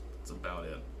Bridges. That's about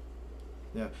it.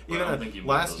 Yeah, But I even don't think you move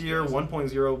last those year, guys.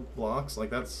 1.0 blocks. Like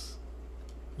that's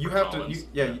you For have Collins. to.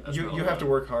 Yeah, that's you not a have lot. to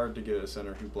work hard to get a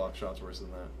center who blocks shots worse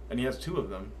than that, and he has 2 of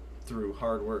them through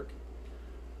hard work.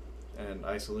 And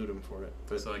I salute him for it.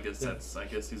 But So I guess yeah. I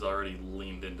guess he's already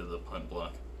leaned into the punt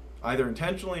block. Either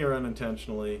intentionally or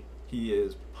unintentionally, he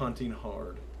is punting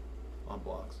hard on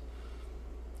blocks.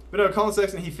 But no, Colin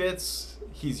Sexton, he fits.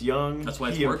 He's young. That's why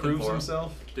it's he working improves for him.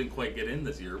 himself. Didn't quite get in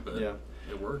this year, but Yeah.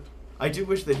 it worked. I do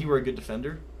wish that he were a good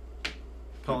defender.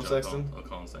 Colin Good job, Sexton.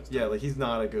 Colin Sexton. Yeah, like he's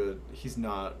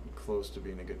not close to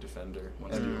being a good defender.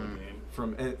 Once And you win the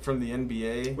game. from the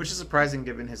NBA, Which is surprising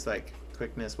given his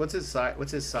quickness. What's his size?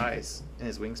 What's his size and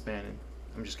his wingspan? And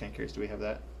I'm just kind of curious. Do we have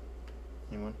that?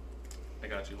 Anyone? I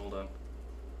got you. Hold on.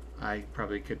 I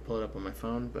probably could pull it up on my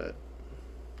phone, but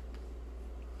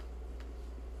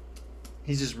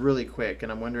he's just really quick,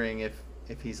 and I'm wondering if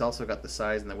he's also got the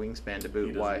size and the wingspan to He boot.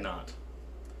 does Why? not.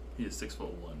 He is 6'1".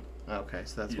 Okay,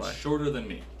 so that's He's why. shorter than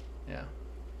me. Yeah.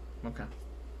 Okay.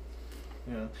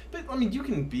 yeah. But I mean, you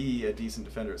can be a decent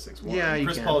defender at 6'1". Yeah, you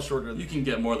Chris can. Paul's shorter. You can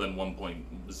get more than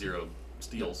 1.0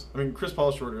 steals. I mean, Chris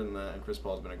Paul's shorter than that, and Chris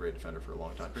Paul's been a great defender for a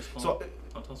long time. Chris Paul. So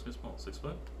How tall's Chris Paul? 6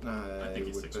 foot? I I think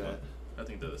he's would 6 bet. foot. I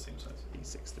think they're the same size. He's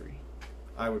 6'3".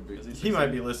 I would be. Is he He might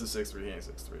 6'3"? be listed 6'3". He ain't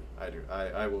 6'3". I do.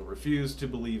 I will refuse to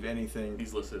believe anything.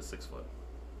 He's listed as 6 foot.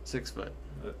 6 foot.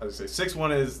 I would say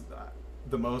 6'1" is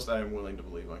the most I am willing to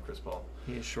believe on Chris Paul.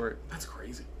 He is short. That's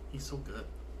crazy. He's so good.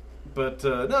 But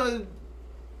no,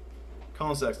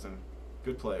 Colin Sexton,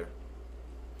 good player.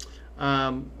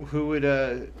 Who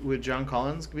would John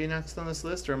Collins be next on this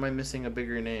list, or am I missing a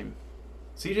bigger name?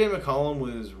 C.J. McCollum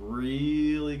was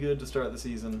really good to start the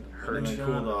season. And then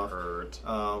cooled off. Hurt.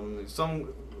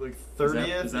 Some like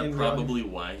 30th. Is that probably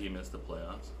why he missed the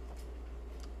playoffs?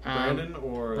 Brandon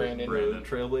or Brandon. the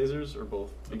Trailblazers or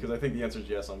both? Because I think the answer is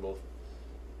yes on both.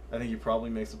 I think he probably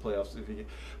makes the playoffs if he can.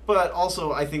 But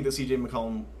also, I think that C.J.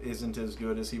 McCollum isn't as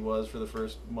good as he was for the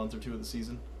first month or two of the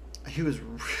season. He was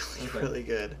really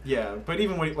good. Yeah, but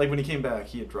even when he came back,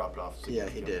 he had dropped off. Yeah,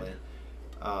 he did.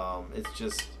 It's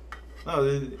just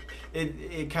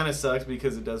it kind of sucks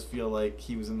because it does feel like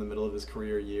he was in the middle of his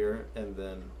career year and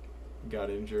then got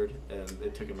injured and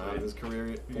it took him out of his career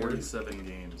year. 47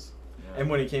 games. Yeah. And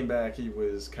when he came back, he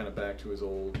was kind of back to his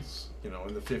old,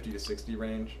 in the 50 to 60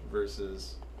 range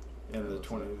versus in the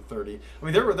 20 to 30. I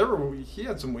mean, he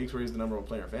had some weeks where he was the number one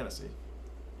player in fantasy.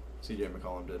 C.J.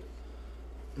 McCollum did.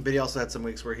 But he also had some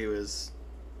weeks where he was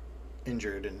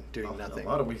injured and doing nothing. A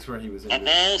lot of weeks where he was injured. Of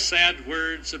all sad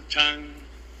words of tongue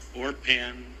or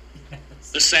pen,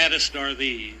 the saddest are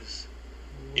these.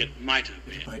 It might have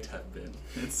been. It might have been.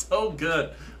 It's so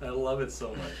good. I love it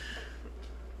so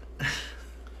much.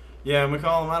 Yeah,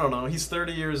 McCollum, I don't know. He's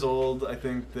 30 years old. I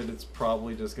think that it's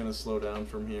probably just going to slow down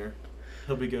from here.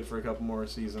 He'll be good for a couple more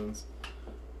seasons.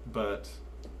 But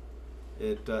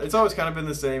it's always kind of been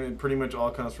the same. It pretty much all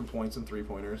comes from points and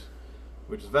three-pointers,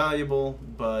 which is valuable,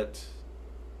 but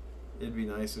it'd be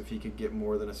nice if he could get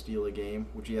more than a steal a game,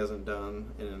 which he hasn't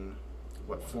done in,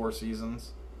 4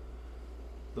 seasons.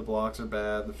 The blocks are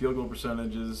bad. The field goal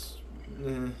percentage is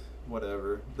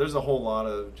whatever. There's a whole lot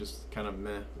of just kind of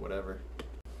meh, whatever.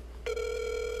 I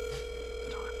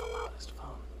don't have the loudest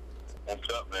phone. What's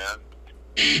up, man?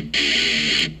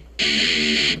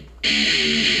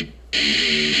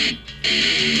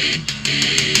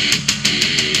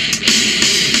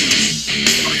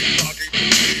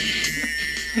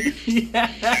 Yeah.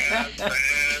 Yes,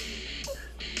 man.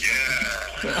 Yeah.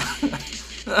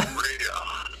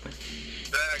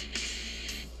 Zach,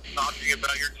 talking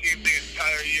about your team the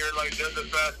entire year like they're the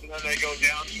best, and then they go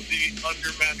down to the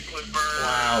undermanned Clippers.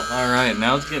 Wow. All right,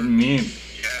 now it's getting mean.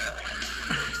 Yeah.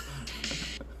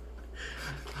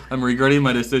 I'm regretting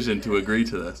my decision to agree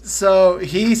to this. So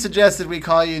he suggested we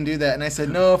call you and do that, and I said,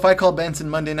 no, if I call Benson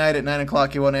Monday night at 9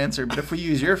 o'clock, he won't answer. But if we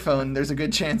use your phone, there's a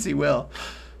good chance he will.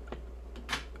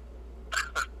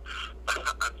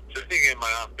 I'm sitting in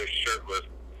my office shirtless.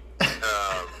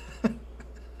 I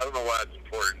don't know why it's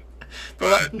important,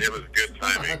 but it was good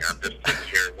timing. I'm just sitting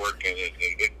here working, and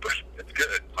it's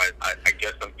good. I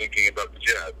guess I'm thinking about the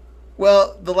Jazz.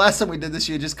 Well, the last time we did this,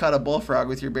 you just caught a bullfrog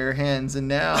with your bare hands, and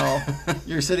now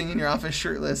you're sitting in your office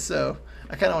shirtless, so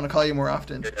I kind of want to call you more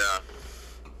often. Yeah,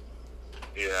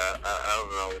 I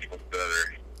don't know which one's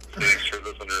better. Sitting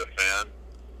shirtless under a fan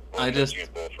or I just catching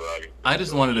a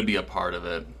bullfrog. wanted to be a part of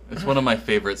it. It's one of my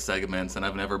favorite segments, and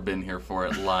I've never been here for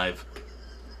it live.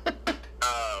 I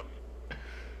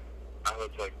was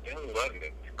like, in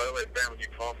London. By the way, Ben, when you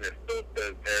called me, it still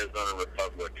says Arizona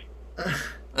Republic.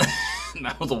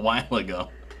 That was a while ago.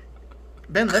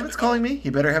 Ben Levitt's calling me?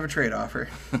 You better have a trade offer.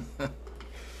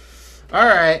 All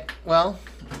right. Well,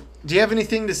 do you have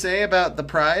anything to say about the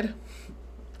Pride?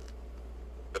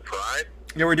 The Pride?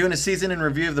 Yeah, we're doing a season in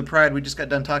review of the Pride. We just got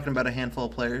done talking about a handful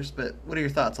of players, but what are your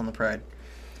thoughts on the Pride?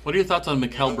 What are your thoughts on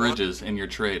Mikal Bridges and your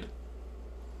trade?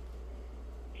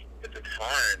 At the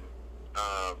time,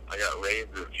 I got rave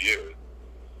reviews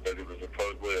because it was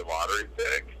supposedly a lottery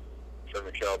pick for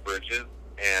Mikal Bridges,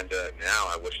 and now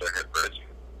I wish I had Bridges.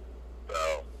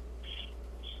 So,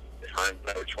 in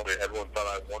hindsight, everyone thought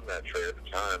I won that trade at the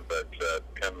time, but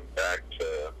coming back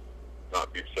to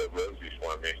not be so rosy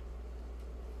for me.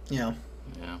 Yeah.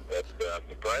 Yeah. But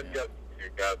the Pride's got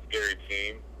a scary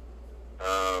team.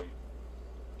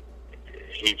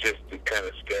 He just is kind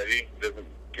of steady, doesn't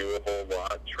do a whole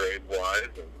lot trade-wise,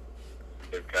 and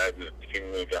the guys have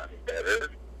seemingly gotten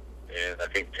better, and I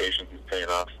think patience is paying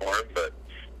off for him, but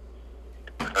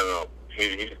I don't know.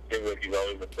 He just seems like he's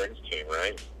always a fringe team,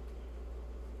 right?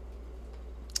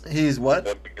 He's what?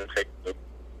 When's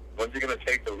he going to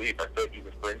take the leap? I thought he's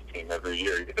a fringe team every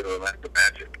year. He did it with the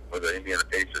Magic or the Indiana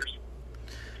Pacers.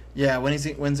 Yeah, when's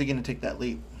he going to take that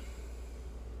leap?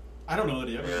 I don't know that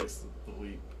he ever takes the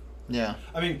leap. Yeah.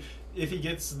 I mean, if he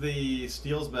gets the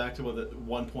steals back to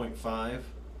 1.5,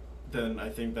 then I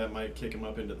think that might kick him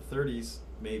up into the 30s,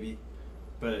 maybe.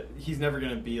 But he's never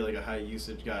going to be like a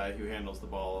high-usage guy who handles the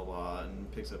ball a lot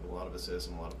and picks up a lot of assists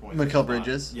and a lot of points. Mikal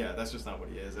Bridges? Yeah, that's just not what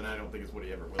he is, and I don't think it's what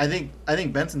he ever will. I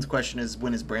think Benson's question is,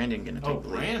 when is Brandon going to take the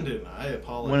leap? Brandon, I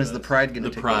apologize. When is the Pride going to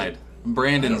take The Pride. the leap?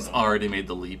 Brandon's already made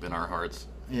the leap in our hearts.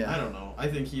 Yeah. I don't know. I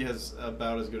think he has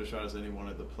about as good a shot as anyone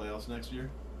at the playoffs next year.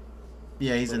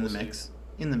 Yeah, he's But in the we'll see. mix.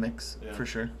 In the mix, Yeah. for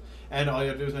sure. And all you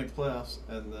have to do is make the playoffs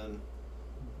and then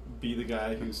be the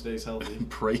guy who stays healthy.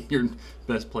 Pray your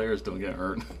best players don't get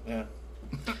hurt. Yeah.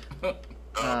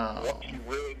 What he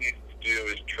really needs to do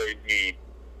is trade me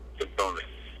the bonus.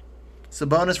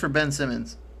 Sabonis for Ben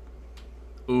Simmons.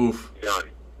 Oof. Done.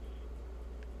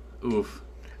 Oof.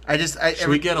 Should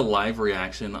we get a live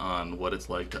reaction on what it's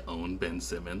like to own Ben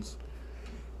Simmons?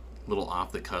 Little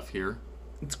off the cuff here.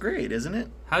 It's great, isn't it?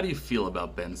 How do you feel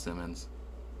about Ben Simmons?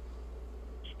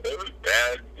 It was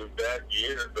bad. It was a bad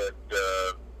year, but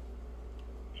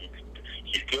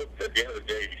he still, at the end of the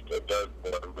day, he still does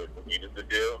what he needed to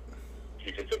do.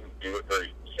 He just doesn't do it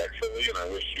very sexually, and I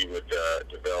wish he would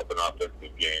develop an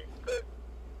offensive game. But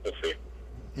we'll see.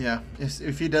 Yeah,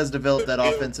 if he does develop that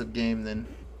offensive game, then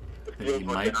He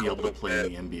might be able to play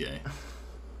in the NBA.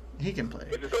 he can play.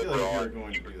 But just I feel like overall, you're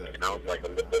going to do that. you know, like a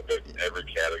little bit in every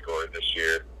category this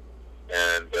year.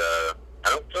 And I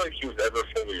don't feel like he was ever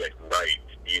fully right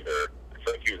either. I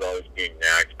feel like he was always being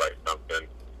nagged by something.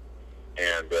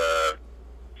 And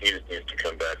he just needs to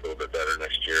come back a little bit better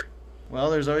next year. Well,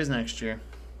 there's always next year.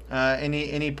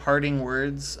 Any parting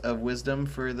words of wisdom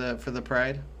for the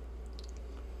Pride?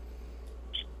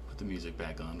 Put the music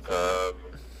back on.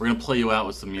 We're going to play you out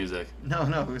with some music. No.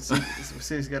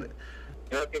 He's got it.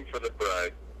 Nothing for the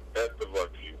Pride. Best of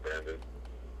luck to you, Brandon.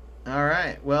 All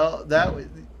right. Well,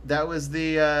 that was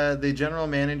the general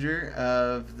manager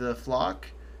of the Flock,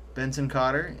 Benson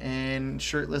Cotter, and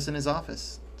shirtless in his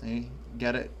office. They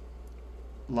got it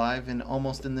live and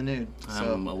almost in the nude.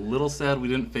 So I'm a little sad we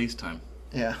didn't FaceTime.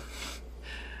 yeah.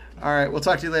 All right. We'll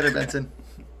talk to you later, Benson.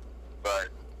 Bye.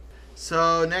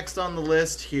 So next on the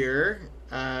list here,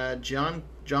 John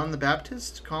the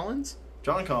Baptist Collins.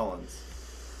 John Collins.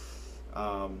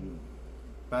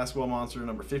 Basketball monster,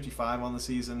 number 55 on the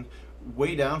season.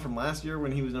 Way down from last year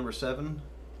when he was number 7,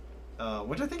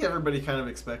 which I think everybody kind of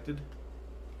expected.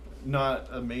 Not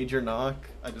a major knock.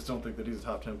 I just don't think that he's a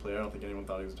top 10 player. I don't think anyone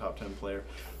thought he was a top 10 player.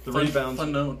 The rebounds.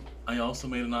 Fun note, I also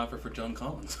made an offer for John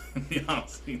Collins in the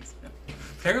offseason.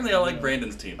 Apparently I like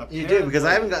Brandon's team. You do, because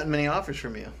I haven't gotten many offers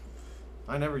from you.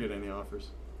 I never get any offers.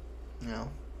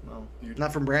 No. No.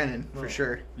 Not from Brandon, No. for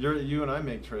sure. You and I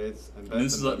make trades. And And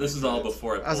this is all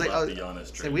before I I was pulled like, out the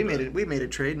honest say trade. we made a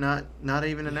trade not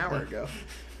even an hour ago.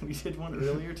 We did one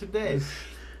earlier today.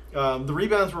 The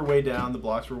rebounds were way down. The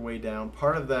blocks were way down.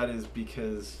 Part of that is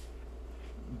because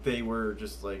they were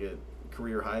just like at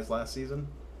career highs last season.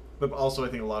 But also I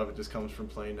think a lot of it just comes from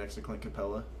playing next to Clint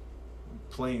Capella.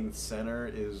 Playing center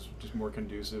is just more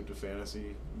conducive to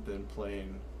fantasy than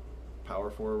playing power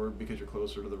forward because you're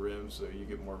closer to the rim, so you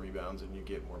get more rebounds and you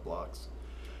get more blocks.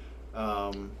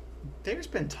 There's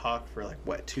been talk for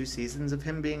 2 seasons of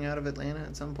him being out of Atlanta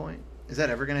at some point. Is that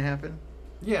ever going to happen?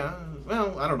 Yeah,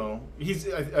 well, I don't know.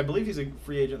 I believe he's a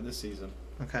free agent this season,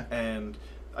 Okay. and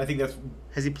I think that's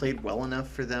Has he played well enough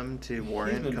for them to he's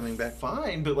warrant been coming back?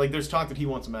 fine. But there's talk that he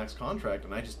wants a max contract,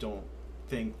 and I just don't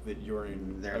think that you're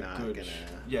in They're a not good. gonna-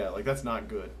 Yeah, that's not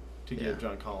good to Yeah. give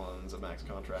John Collins a max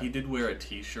contract. He did wear a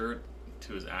T-shirt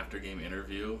to his after-game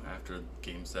interview after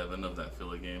Game 7 of that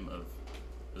Philly game.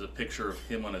 There's a picture of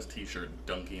him on his T-shirt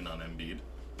dunking on Embiid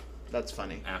That's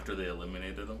funny. after they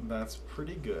eliminated him. That's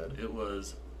pretty good. It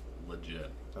was legit.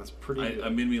 That's pretty good. I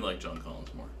made me like John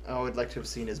Collins more. I would like to have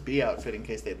seen his B outfit in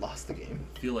case they'd lost the game.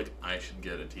 I feel like I should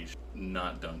get a T-shirt,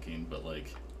 not dunking, but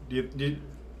do you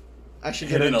I should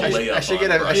Hitting get a layup I should on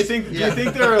get a. Bryce. think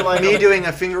there are me doing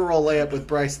a finger roll layup with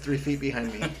Bryce 3 feet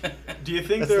behind me? Do you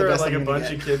think That's the there are best like I'm a gonna bunch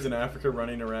get. of kids in Africa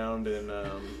running around in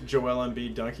Joel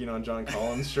Embiid dunking on John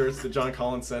Collins shirts that John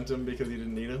Collins sent him because he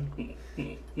didn't need them?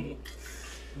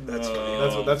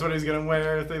 That's what he's gonna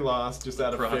wear if they lost, just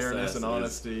out of Process fairness and is-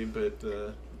 honesty. But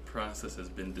process has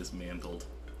been dismantled.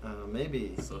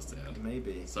 maybe, So sad.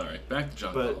 maybe. Sorry. Back to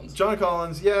John But Collins. John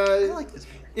Collins, yeah, I like this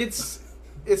man.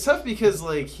 it's tough because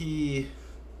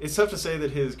it's tough to say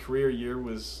that his career year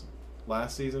was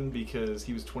last season because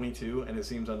he was 22, and it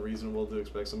seems unreasonable to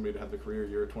expect somebody to have the career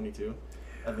year at 22.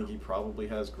 I think he probably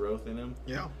has growth in him.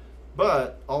 Yeah.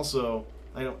 But also,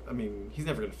 he's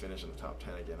never going to finish in the top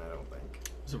 10 again, I don't think.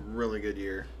 It was a really good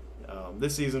year.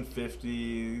 This season,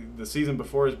 50. The season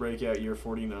before his breakout year,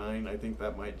 49. I think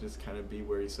that might just kind of be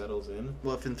where he settles in.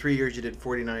 Well, if in 3 years you did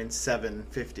 49, 7,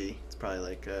 50, it's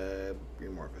probably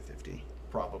you're more of a 50.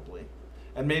 Probably.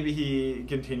 And maybe he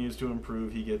continues to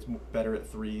improve. He gets better at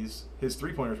threes. His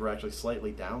three-pointers were actually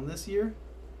slightly down this year.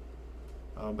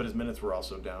 But his minutes were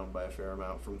also down by a fair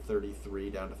amount, from 33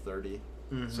 down to 30.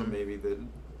 Mm-hmm. So maybe the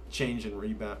change in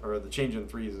rebound or the change in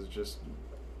threes is just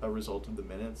a result of the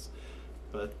minutes.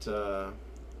 But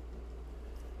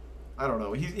I don't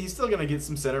know. He's still going to get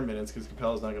some center minutes because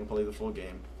Capel's not going to play the full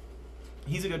game.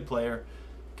 He's a good player,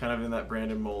 kind of in that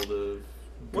Brandon mold of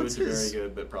good to very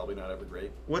good, but probably not ever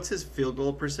great. What's his field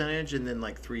goal percentage and then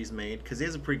like threes made? Because he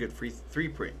has a pretty good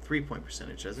three-point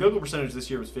percentage, doesn't he? Field goal percentage this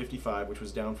year was 55, which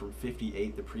was down from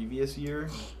 58 the previous year,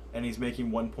 and he's making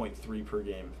 1.3 per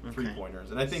game, 3-pointers.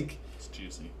 And I think it's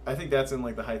juicy. I think that's in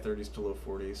like the high 30s to low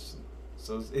 40s.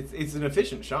 So it's an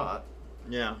efficient shot.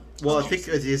 Yeah. Well, I think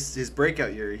his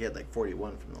breakout year, he had like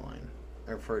 41 from the line,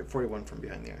 or 41 from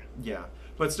behind the arc. Yeah,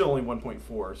 but still only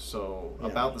 1.4, so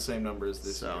about the same number as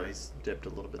this year. So he's dipped a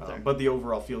little bit there. But the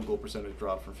overall field goal percentage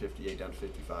dropped from 58 down to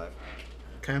 55.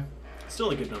 Okay.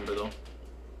 Still a good number, though.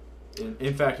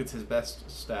 In fact, it's his best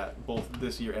stat, both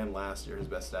this year and last year. His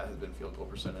best stat has been field goal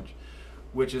percentage,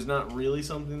 which is not really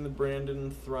something that Brandon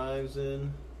thrives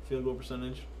in, field goal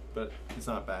percentage, but it's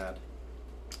not bad.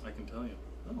 I can tell you.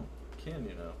 Oh, can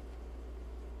you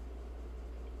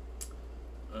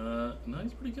know? No,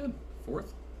 he's pretty good.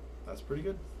 4th. That's pretty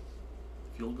good.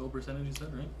 Field goal percentage, you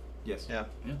said, right? Yes. Yeah.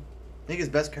 Yeah. I think his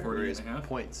best category is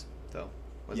points, though.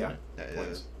 Wasn't it?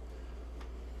 Points.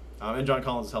 And John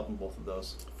Collins is helping both of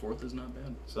those. 4th is not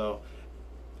bad. So,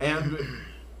 and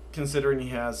considering he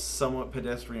has somewhat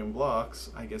pedestrian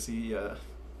blocks, I guess he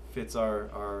fits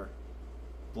our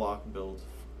block build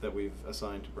that we've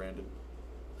assigned to Brandon.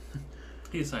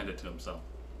 He assigned it to himself.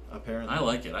 Apparently. I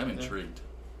like it. I'm intrigued.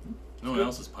 No one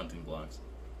else is punting blocks.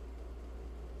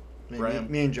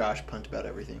 Me and Josh punt about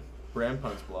everything. Bram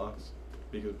punts blocks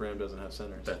because Bram doesn't have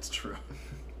centers. That's true.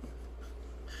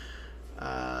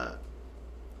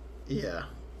 Yeah.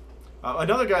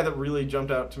 Another guy that really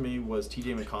jumped out to me was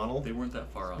T.J. McConnell. They weren't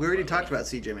that far off. We already talked about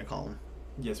C.J. McCollum.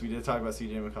 Yes, we did talk about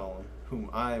C.J. McCollum, whom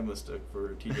I mistook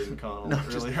for T.J. McConnell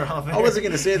earlier on there. I wasn't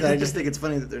going to say that. I just think it's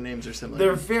funny that their names are similar.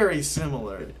 They're very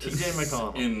similar. T.J.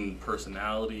 McConnell. In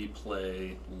personality,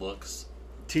 play, looks.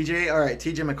 All right,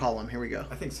 T.J. McCollum. Here we go.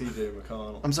 I think C.J.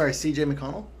 McConnell. I'm sorry, C.J.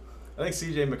 McConnell? I think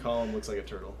C.J. McCollum looks like a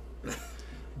turtle.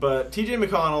 But T.J.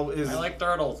 McConnell is... I like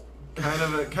turtles. Kind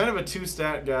of a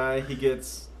two-stat guy. He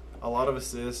gets a lot of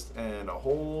assists and a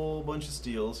whole bunch of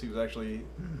steals. He was actually,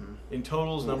 in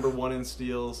totals, number 1 in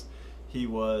steals. He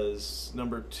was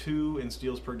number 2 in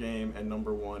steals per game and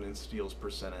number 1 in steals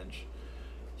percentage.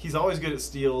 He's always good at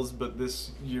steals, but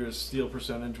this year's steal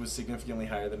percentage was significantly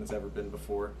higher than it's ever been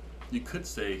before. You could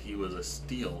say he was a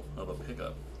steal of a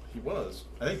pickup. He was.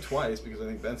 I think twice, because I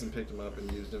think Benson picked him up and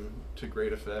used him to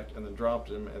great effect, and then dropped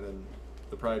him, and then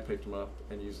the Pride picked him up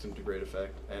and used him to great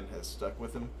effect and has stuck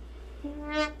with him.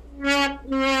 That's for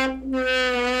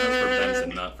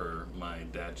Benson, not for my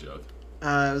dad joke.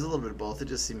 It was a little bit of both. It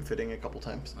just seemed fitting a couple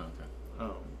times.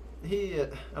 Okay.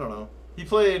 I don't know. He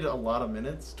played a lot of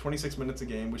minutes, 26 minutes a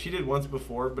game, which he did once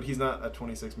before, but he's not a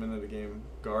 26-minute-a-game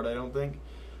guard, I don't think.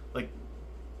 Like,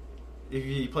 if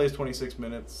he plays 26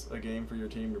 minutes a game for your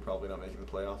team, you're probably not making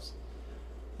the playoffs.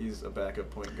 He's a backup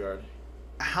point guard.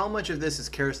 How much of this is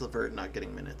Karis LeVert not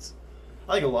getting minutes?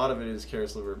 I think a lot of it is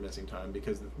Karis LeVert missing time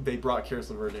because they brought Karis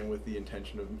LeVert in with the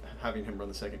intention of having him run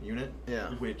the second unit,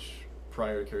 which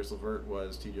prior to Karis LeVert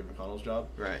was T.J. McConnell's job.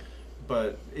 Right.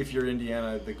 But if you're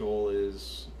Indiana, the goal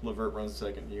is LeVert runs the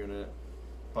second unit,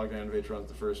 Bogdanovich runs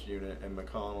the first unit, and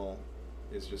McConnell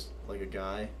is just like a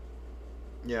guy.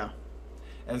 Yeah.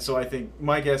 And so I think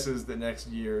my guess is that next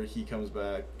year he comes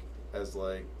back as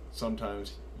like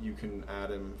sometimes you can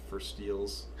add him for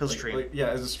steals. He'll stream.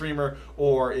 As a streamer,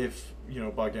 or if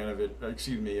Brogdon.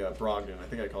 I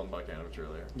think I called him Bogdanovich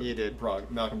earlier. You did.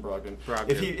 Malcolm Brogdon.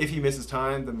 If he misses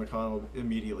time, then McConnell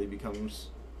immediately becomes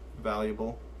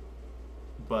valuable.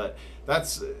 But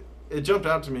it jumped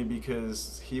out to me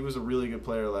because he was a really good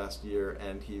player last year,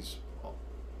 and he's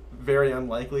very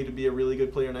unlikely to be a really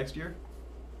good player next year.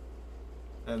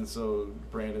 And so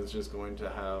Brandon's just going to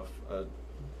have a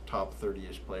top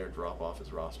 30-ish player drop off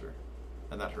his roster.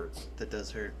 And that hurts. That does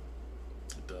hurt.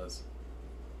 It does.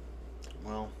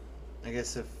 Well, I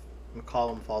guess if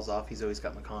McCollum falls off, he's always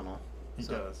got McConnell. He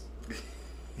does.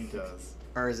 He does.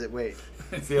 Or is it, wait?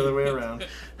 It's the other way around.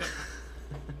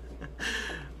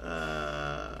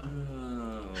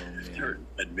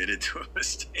 Admitted to a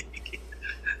mistake.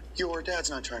 Your dad's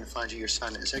not trying to find you your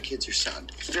son is. That kid's your son.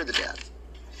 You're the dad.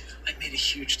 I made a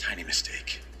huge, tiny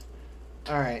mistake.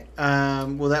 All right.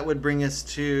 Well, that would bring us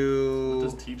to...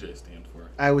 What does TJ stand for?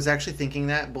 I was actually thinking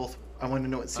that. Both. I want to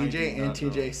know what CJ and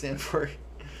TJ stand for.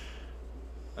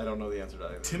 I don't know the answer to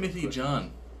either. Timothy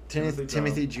John.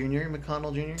 Timothy Jr.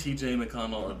 McConnell Jr.? TJ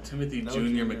McConnell. Timothy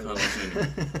Jr. McConnell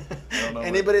Jr.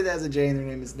 Anybody that has a J in their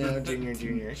name is now Junior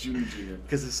Jr. Junior Jr.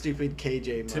 Because of stupid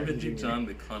KJ Martin Timothy Jr. John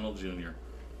McConnell Jr.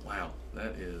 Wow,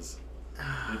 that is...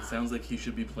 It sounds like he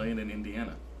should be playing in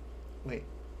Indiana. Wait.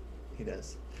 He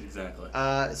does. Exactly.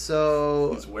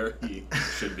 So he's where he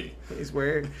should be. He's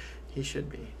where he should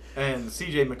be. And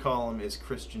CJ McCollum is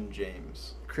Christian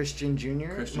James. Christian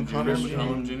Jr. Christian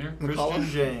McCollum Jr. Christian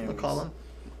James. McCollum.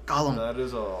 That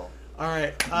is all. All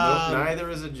right. Nope, neither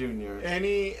is a junior.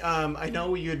 I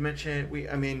know you had mentioned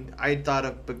I thought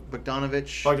of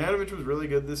Bogdanovich. Bogdanovich was really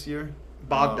good this year.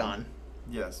 Bogdan.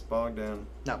 Yes, Bogdan.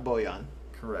 Not Bojan.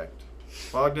 Correct.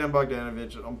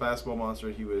 Bogdanovich on Basketball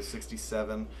Monster, he was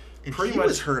 67. And he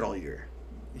was hurt all year.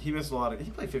 He missed a lot. He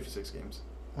played 56 games.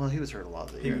 Well, he was hurt a lot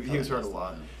of the year. He was hurt a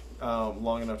lot.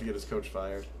 Long enough to get his coach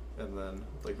fired. And then,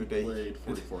 like, the day... Played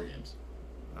 44 games.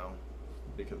 Oh.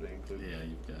 Because they include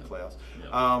you've got playoffs.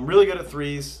 Yep. Really good at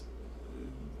threes.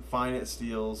 Fine at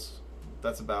steals.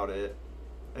 That's about it.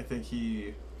 I think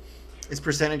his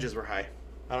percentages were high.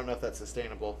 I don't know if that's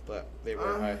sustainable, but they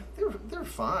were high. They're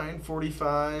fine.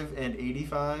 45 and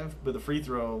 85. But the free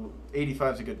throw,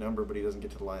 85 is a good number, but he doesn't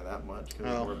get to the line that much because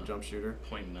he's more of a jump shooter.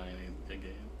 0.9 a game.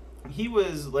 He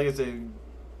was, like I say,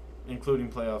 including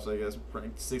playoffs, I guess,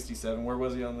 ranked 67. Where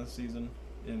was he on this season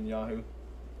in Yahoo?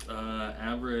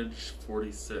 Average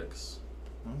 46.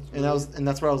 And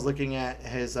that's where I was looking at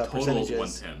his percentages.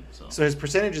 110. So his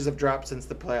percentages have dropped since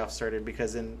the playoffs started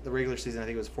because in the regular season I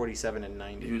think it was 47 and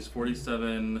 90. He was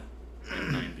 47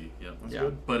 and 90. Yep. That's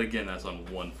good. But again, that's on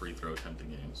one free throw attempt a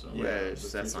game. So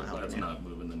that's not helping. That's not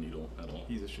moving the needle at all.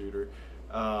 He's a shooter.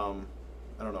 I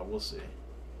don't know. We'll see.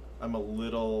 I'm a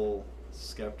little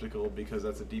skeptical because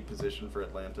that's a deep position for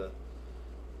Atlanta.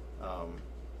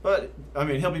 But, I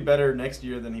mean, he'll be better next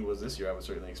year than he was this year, I would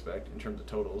certainly expect, in terms of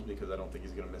totals, because I don't think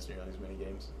he's going to miss nearly as many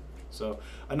games. So,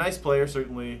 a nice player,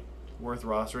 certainly worth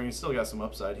rostering. He's still got some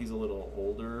upside. He's a little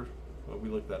older. Well, we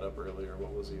looked that up earlier.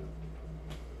 What was he?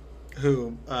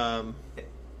 Who?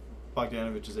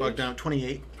 Bogdanovich's age.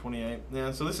 28. 28.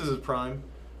 Yeah, so this is his prime,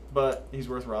 but he's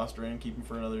worth rostering. Keep him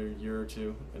for another year or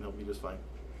two, and he'll be just fine.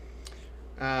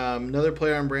 Another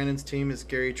player on Brandon's team is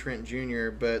Gary Trent Jr.,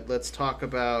 but let's talk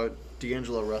about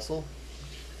D'Angelo Russell.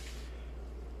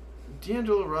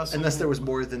 D'Angelo Russell. Unless there was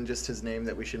more than just his name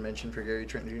that we should mention for Gary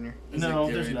Trent Jr.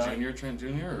 No, there's not. Jr. Trent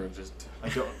Jr. or just... I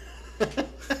don't...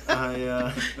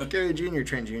 Gary Jr.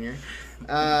 Trent Jr.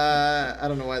 I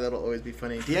don't know why that'll always be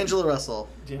funny. D'Angelo Russell,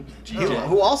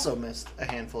 who also missed a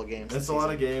handful of games. That's a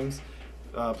lot of games.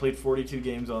 Played 42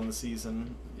 games on the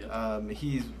season. Yep.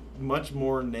 He's much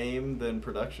more name than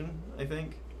production, I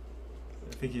think.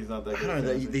 I think he's not that good. I don't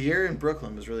know. The year in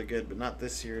Brooklyn was really good, but not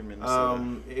this year in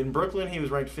Minnesota. In Brooklyn, he was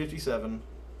ranked 57.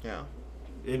 Yeah.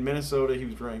 In Minnesota, he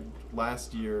was ranked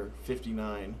last year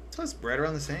 59. So it's right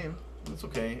around the same. That's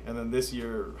okay. And then this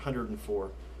year,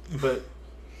 104. But,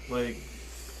 like,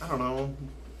 I don't know.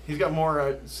 He's got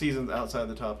more seasons outside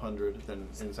the top 100 than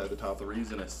inside the top.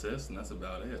 Threes and assists, and that's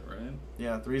about it, right?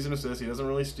 Yeah, threes and assists. He doesn't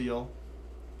really steal.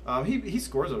 He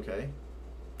scores okay.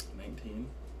 19.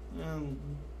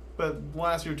 But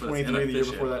last year 23, the year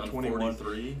before that 21.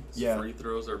 43. Yeah. Free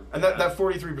throws are bad. And that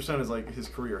 43% is like his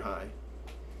career high.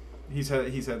 He's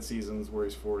had seasons where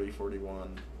he's 40,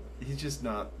 41. He's just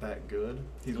not that good.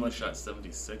 He's only shot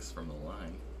 76 from the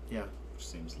line. Yeah, which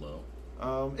seems low.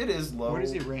 It is low. Where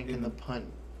does he rank in the punt,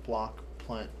 block,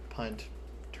 punt,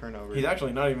 turnover? He's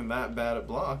actually not even that bad at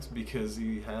blocks because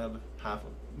he had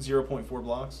 0.4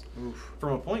 blocks. Oof.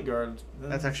 From a point guard.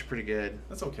 That's actually pretty good.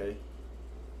 That's okay.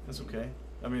 That's okay.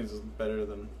 I mean, it's better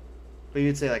than... But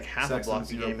you'd say like half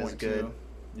Sexton's a block a game is good.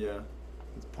 Yeah.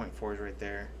 It's 0.4 is right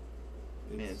there.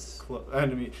 I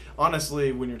mean,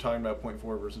 honestly, when you're talking about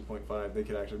 0.4 versus 0.5, they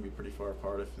could actually be pretty far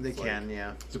apart. If they can,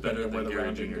 yeah. It's better than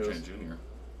Gary Jr. Trent Jr.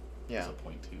 Yeah. It's a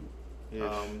 0.2.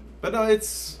 Yeah. But no,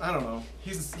 it's... I don't know.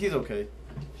 He's okay.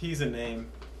 He's a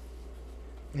name.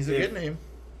 He's a good name.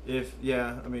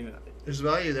 I mean... There's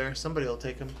value there. Somebody will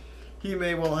take him. He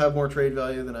may well have more trade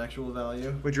value than actual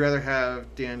value. Would you rather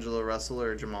have D'Angelo Russell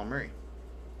or Jamal Murray?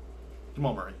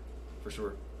 Jamal Murray, for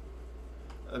sure.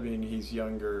 I mean, he's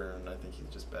younger, and I think he's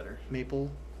just better. Maple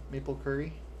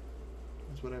Curry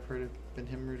is what I've heard been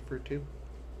him referred to.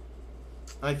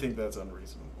 I think that's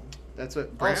unreasonable. That's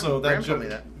what Bram told me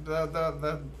that.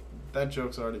 That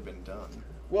joke's already been done.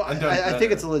 Well, I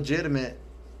think it's a legitimate.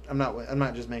 I'm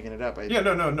not just making it up.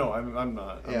 No. I'm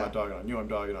not. I'm not dogging on you. I'm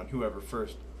dogging on whoever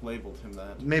first labeled him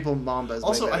that. Maple Mamba is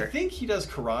also, way better. I think he does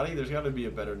karate. There's got to be a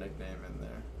better nickname in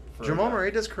there. Jamal Murray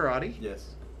does karate?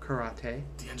 Yes. Karate.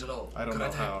 D'Angelo. I don't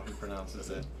know how he pronounces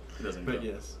it. He doesn't. But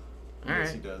yes. All right.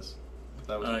 Yes, he does.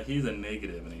 He's a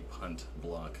negative in a punt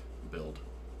block build.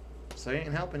 So he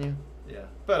ain't helping you. Yeah,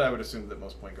 but I would assume that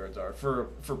most point guards are. For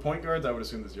point guards, I would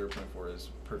assume that 0.4 is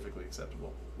perfectly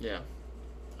acceptable. Yeah.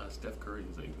 Steph Curry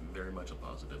is very much a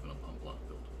positive in a punt block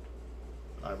build.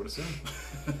 I would assume.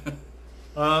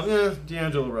 Yeah,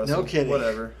 D'Angelo Russell. No kidding.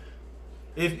 Whatever.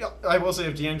 I will say,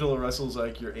 if D'Angelo Russell's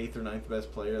like your 8th or 9th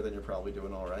best player, then you're probably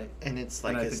doing all right. And it's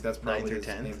like I his think that's probably 9th or his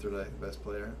 10th. 8th or 9th best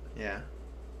player. Yeah.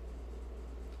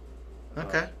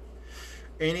 Okay.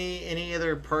 Any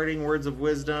other parting words of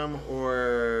wisdom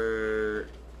or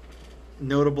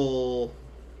notable?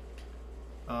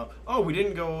 We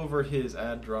didn't go over his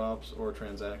ad drops or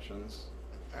transactions.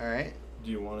 All right.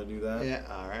 Do you want to do that? Yeah.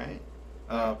 All right.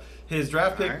 His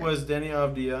draft pick right. was Denny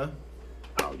Avdia.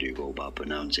 How do you go about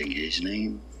pronouncing his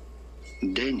name?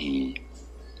 Denny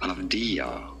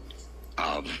Avdia.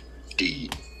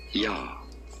 Avdia.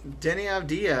 Denny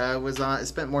Avdia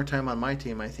spent more time on my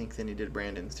team, I think, than he did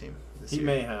Brandon's team. He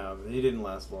may have. He didn't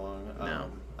last long.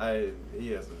 No.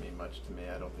 He hasn't mean much to me.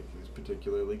 I don't think he's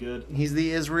particularly good. He's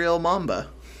the Israel Mamba.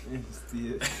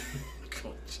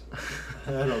 Coach.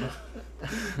 I don't know.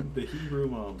 The Hebrew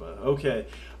Mamba. Okay.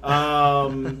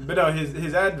 But no,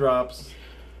 his ad drops.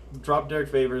 Drop Derek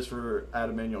Favors for add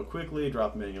Emmanuel Quickly.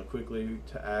 Drop Emmanuel Quickly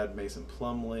to add Mason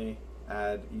Plumlee.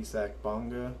 Add Isak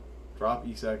Bonga. Drop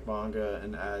Isak Bonga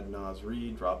and add Naz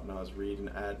Reid. Drop Naz Reid and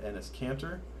add Enes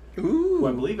Kanter. Ooh. Who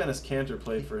I believe Enes Kanter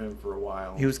played for him for a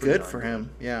while. He was good for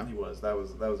him. Yeah. He was. That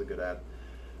was a good ad.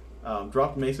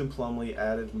 Dropped Mason Plumlee,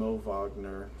 added Mo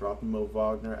Wagner. Dropped Mo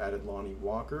Wagner, added Lonnie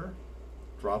Walker.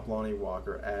 Drop Lonnie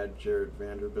Walker, add Jared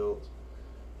Vanderbilt.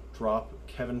 Drop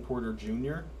Kevin Porter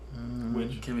Jr.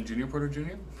 Which Kevin Jr. Porter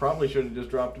Jr. Probably should have just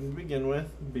dropped him to begin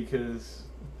with, because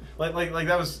like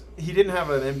that was, he didn't have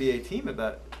an NBA team at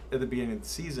the beginning of the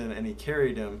season, and he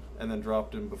carried him and then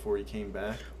dropped him before he came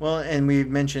back. Well, and we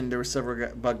mentioned there were several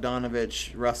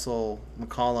Bogdanovich, Russell,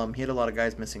 McCollum. He had a lot of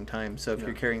guys missing time. So if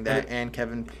you're carrying that and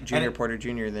Kevin Jr. Porter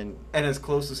Jr., then and as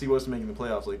close as he was to making the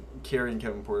playoffs, like carrying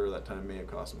Kevin Porter that time may have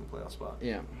cost him a playoff spot.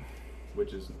 Yeah,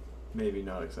 which is maybe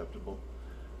not acceptable.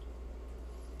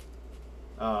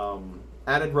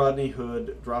 Added Rodney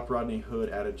Hood, dropped Rodney Hood,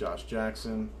 added Josh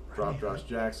Jackson, dropped Josh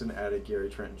Jackson, added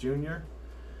Gary Trent Jr.,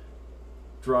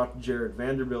 dropped Jared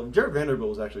Vanderbilt. Jared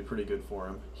Vanderbilt was actually pretty good for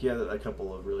him. He had a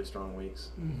couple of really strong weeks.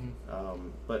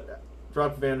 But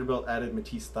dropped Vanderbilt, added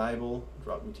Matisse Thybulle,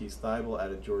 dropped Matisse Thybulle,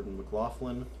 added Jordan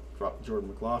McLaughlin, dropped Jordan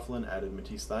McLaughlin, added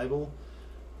Matisse Thybulle,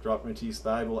 dropped Matisse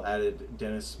Thybulle, added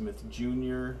Dennis Smith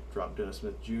Jr., dropped Dennis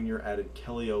Smith Jr., added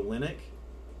Kelly Olynyk.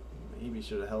 Maybe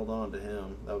should have held on to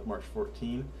him. That was March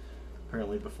 14,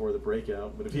 apparently before the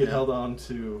breakout. But if he had held on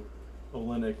to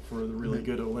Olynyk for the really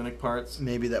good Olynyk parts,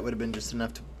 maybe that would have been just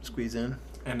enough to squeeze in.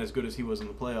 And as good as he was in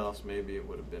the playoffs, maybe it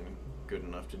would have been good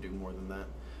enough to do more than that.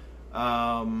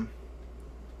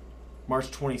 March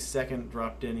 22nd,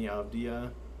 dropped Denny Avdia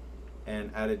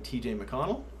and added TJ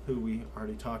McConnell, who we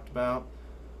already talked about.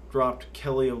 Dropped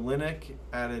Kelly Olynyk,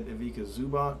 added Ivica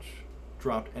Zubac.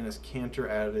 Dropped Enes Kanter,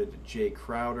 added Jay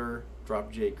Crowder.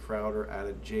 Dropped Jay Crowder,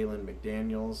 added Jalen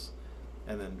McDaniels.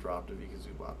 And then dropped Ivica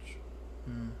Zubac.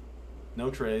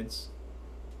 No trades.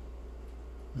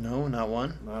 No, not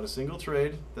one? Not a single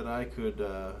trade that I could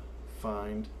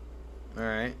find. All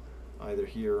right. Either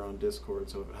here or on Discord,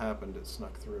 so if it happened, it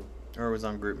snuck through. Or it was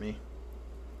on GroupMe.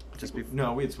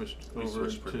 No, we had switched over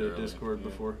to Discord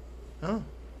before. Oh.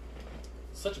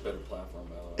 Such a better platform,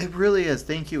 by the way. It really is.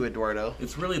 Thank you, Eduardo.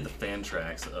 It's really the fan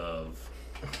tracks of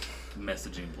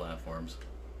messaging platforms.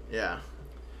 Yeah.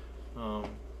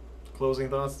 Closing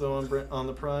thoughts, though, on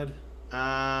the Pride?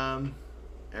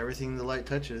 Everything the light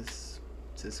touches,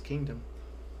 it's his kingdom.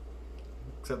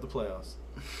 Except the playoffs.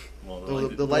 Well,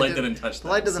 the light didn't touch the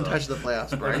light doesn't touch the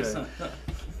playoffs, Bryce. Okay.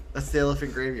 That's the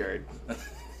elephant graveyard.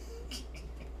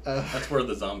 That's where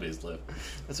the zombies live.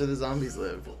 That's where the zombies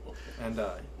live. And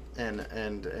die.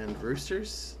 And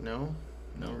roosters? No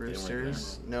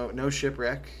roosters. No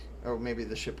shipwreck. Or maybe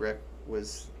the shipwreck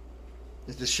was.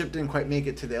 The ship didn't quite make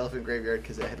it to the elephant graveyard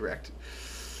because it had wrecked.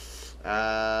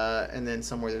 And then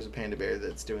somewhere there's a panda bear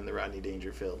that's doing the Rodney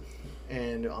Dangerfield.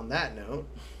 And on that note,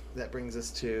 that brings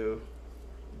us to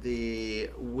the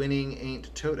winning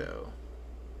ain't Toto.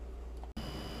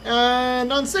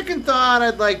 And on second thought,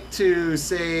 I'd like to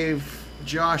save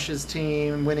Josh's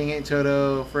team, winning ain't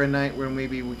Toto, for a night where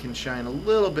maybe we can shine a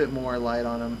little bit more light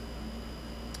on him.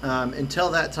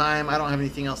 Until that time, I don't have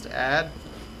anything else to add.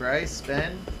 Bryce,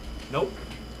 Ben? Nope.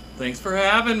 Thanks for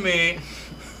having me.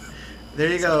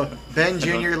 There you go. Ben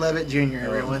Jr., Levitt Jr.,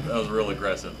 everyone. That was real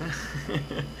aggressive.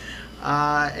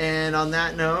 And on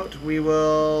that note,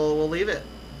 we'll leave it.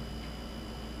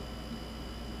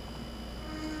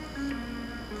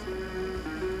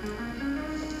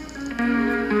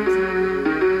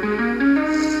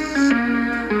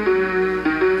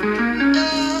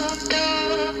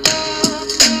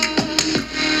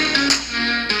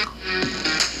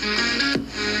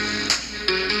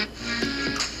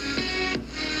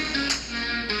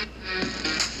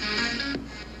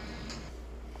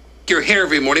 your hair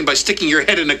every morning by sticking your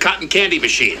head in a cotton candy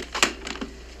machine.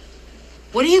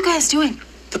 What are you guys doing?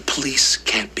 The police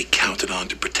can't be counted on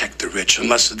to protect the rich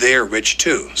unless they're rich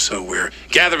too. So we're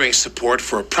gathering support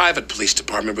for a private police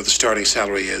department where the starting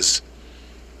salary is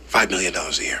 $5 million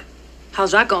a year.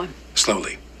 How's that going?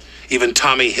 Slowly. Even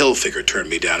Tommy Hilfiger turned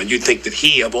me down, and you'd think that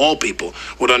he, of all people,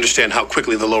 would understand how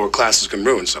quickly the lower classes can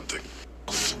ruin something.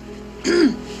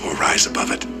 Or rise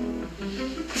above it.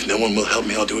 If no one will help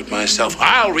me, I'll do it myself.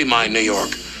 I'll remind New York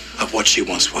of what she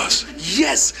once was.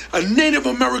 Yes, a Native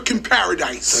American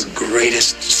paradise. The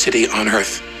greatest city on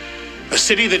earth. A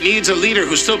city that needs a leader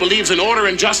who still believes in order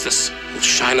and justice. Will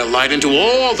shine a light into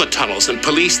all the tunnels and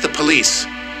police the police.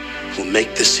 Will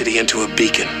make the city into a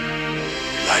beacon,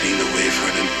 lighting the way for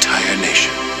an entire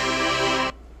nation.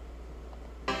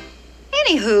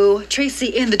 Anywho, Tracy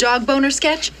in the dog boner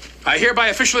sketch. I hereby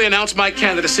officially announce my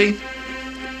candidacy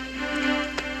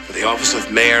for the office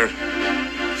of mayor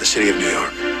of the city of New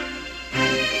York.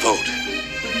 Vote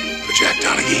for Jack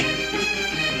Donaghy.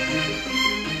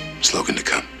 Slogan to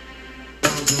come.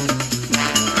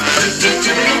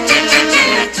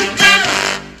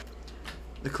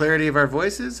 The clarity of our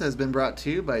voices has been brought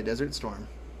to you by Desert Storm.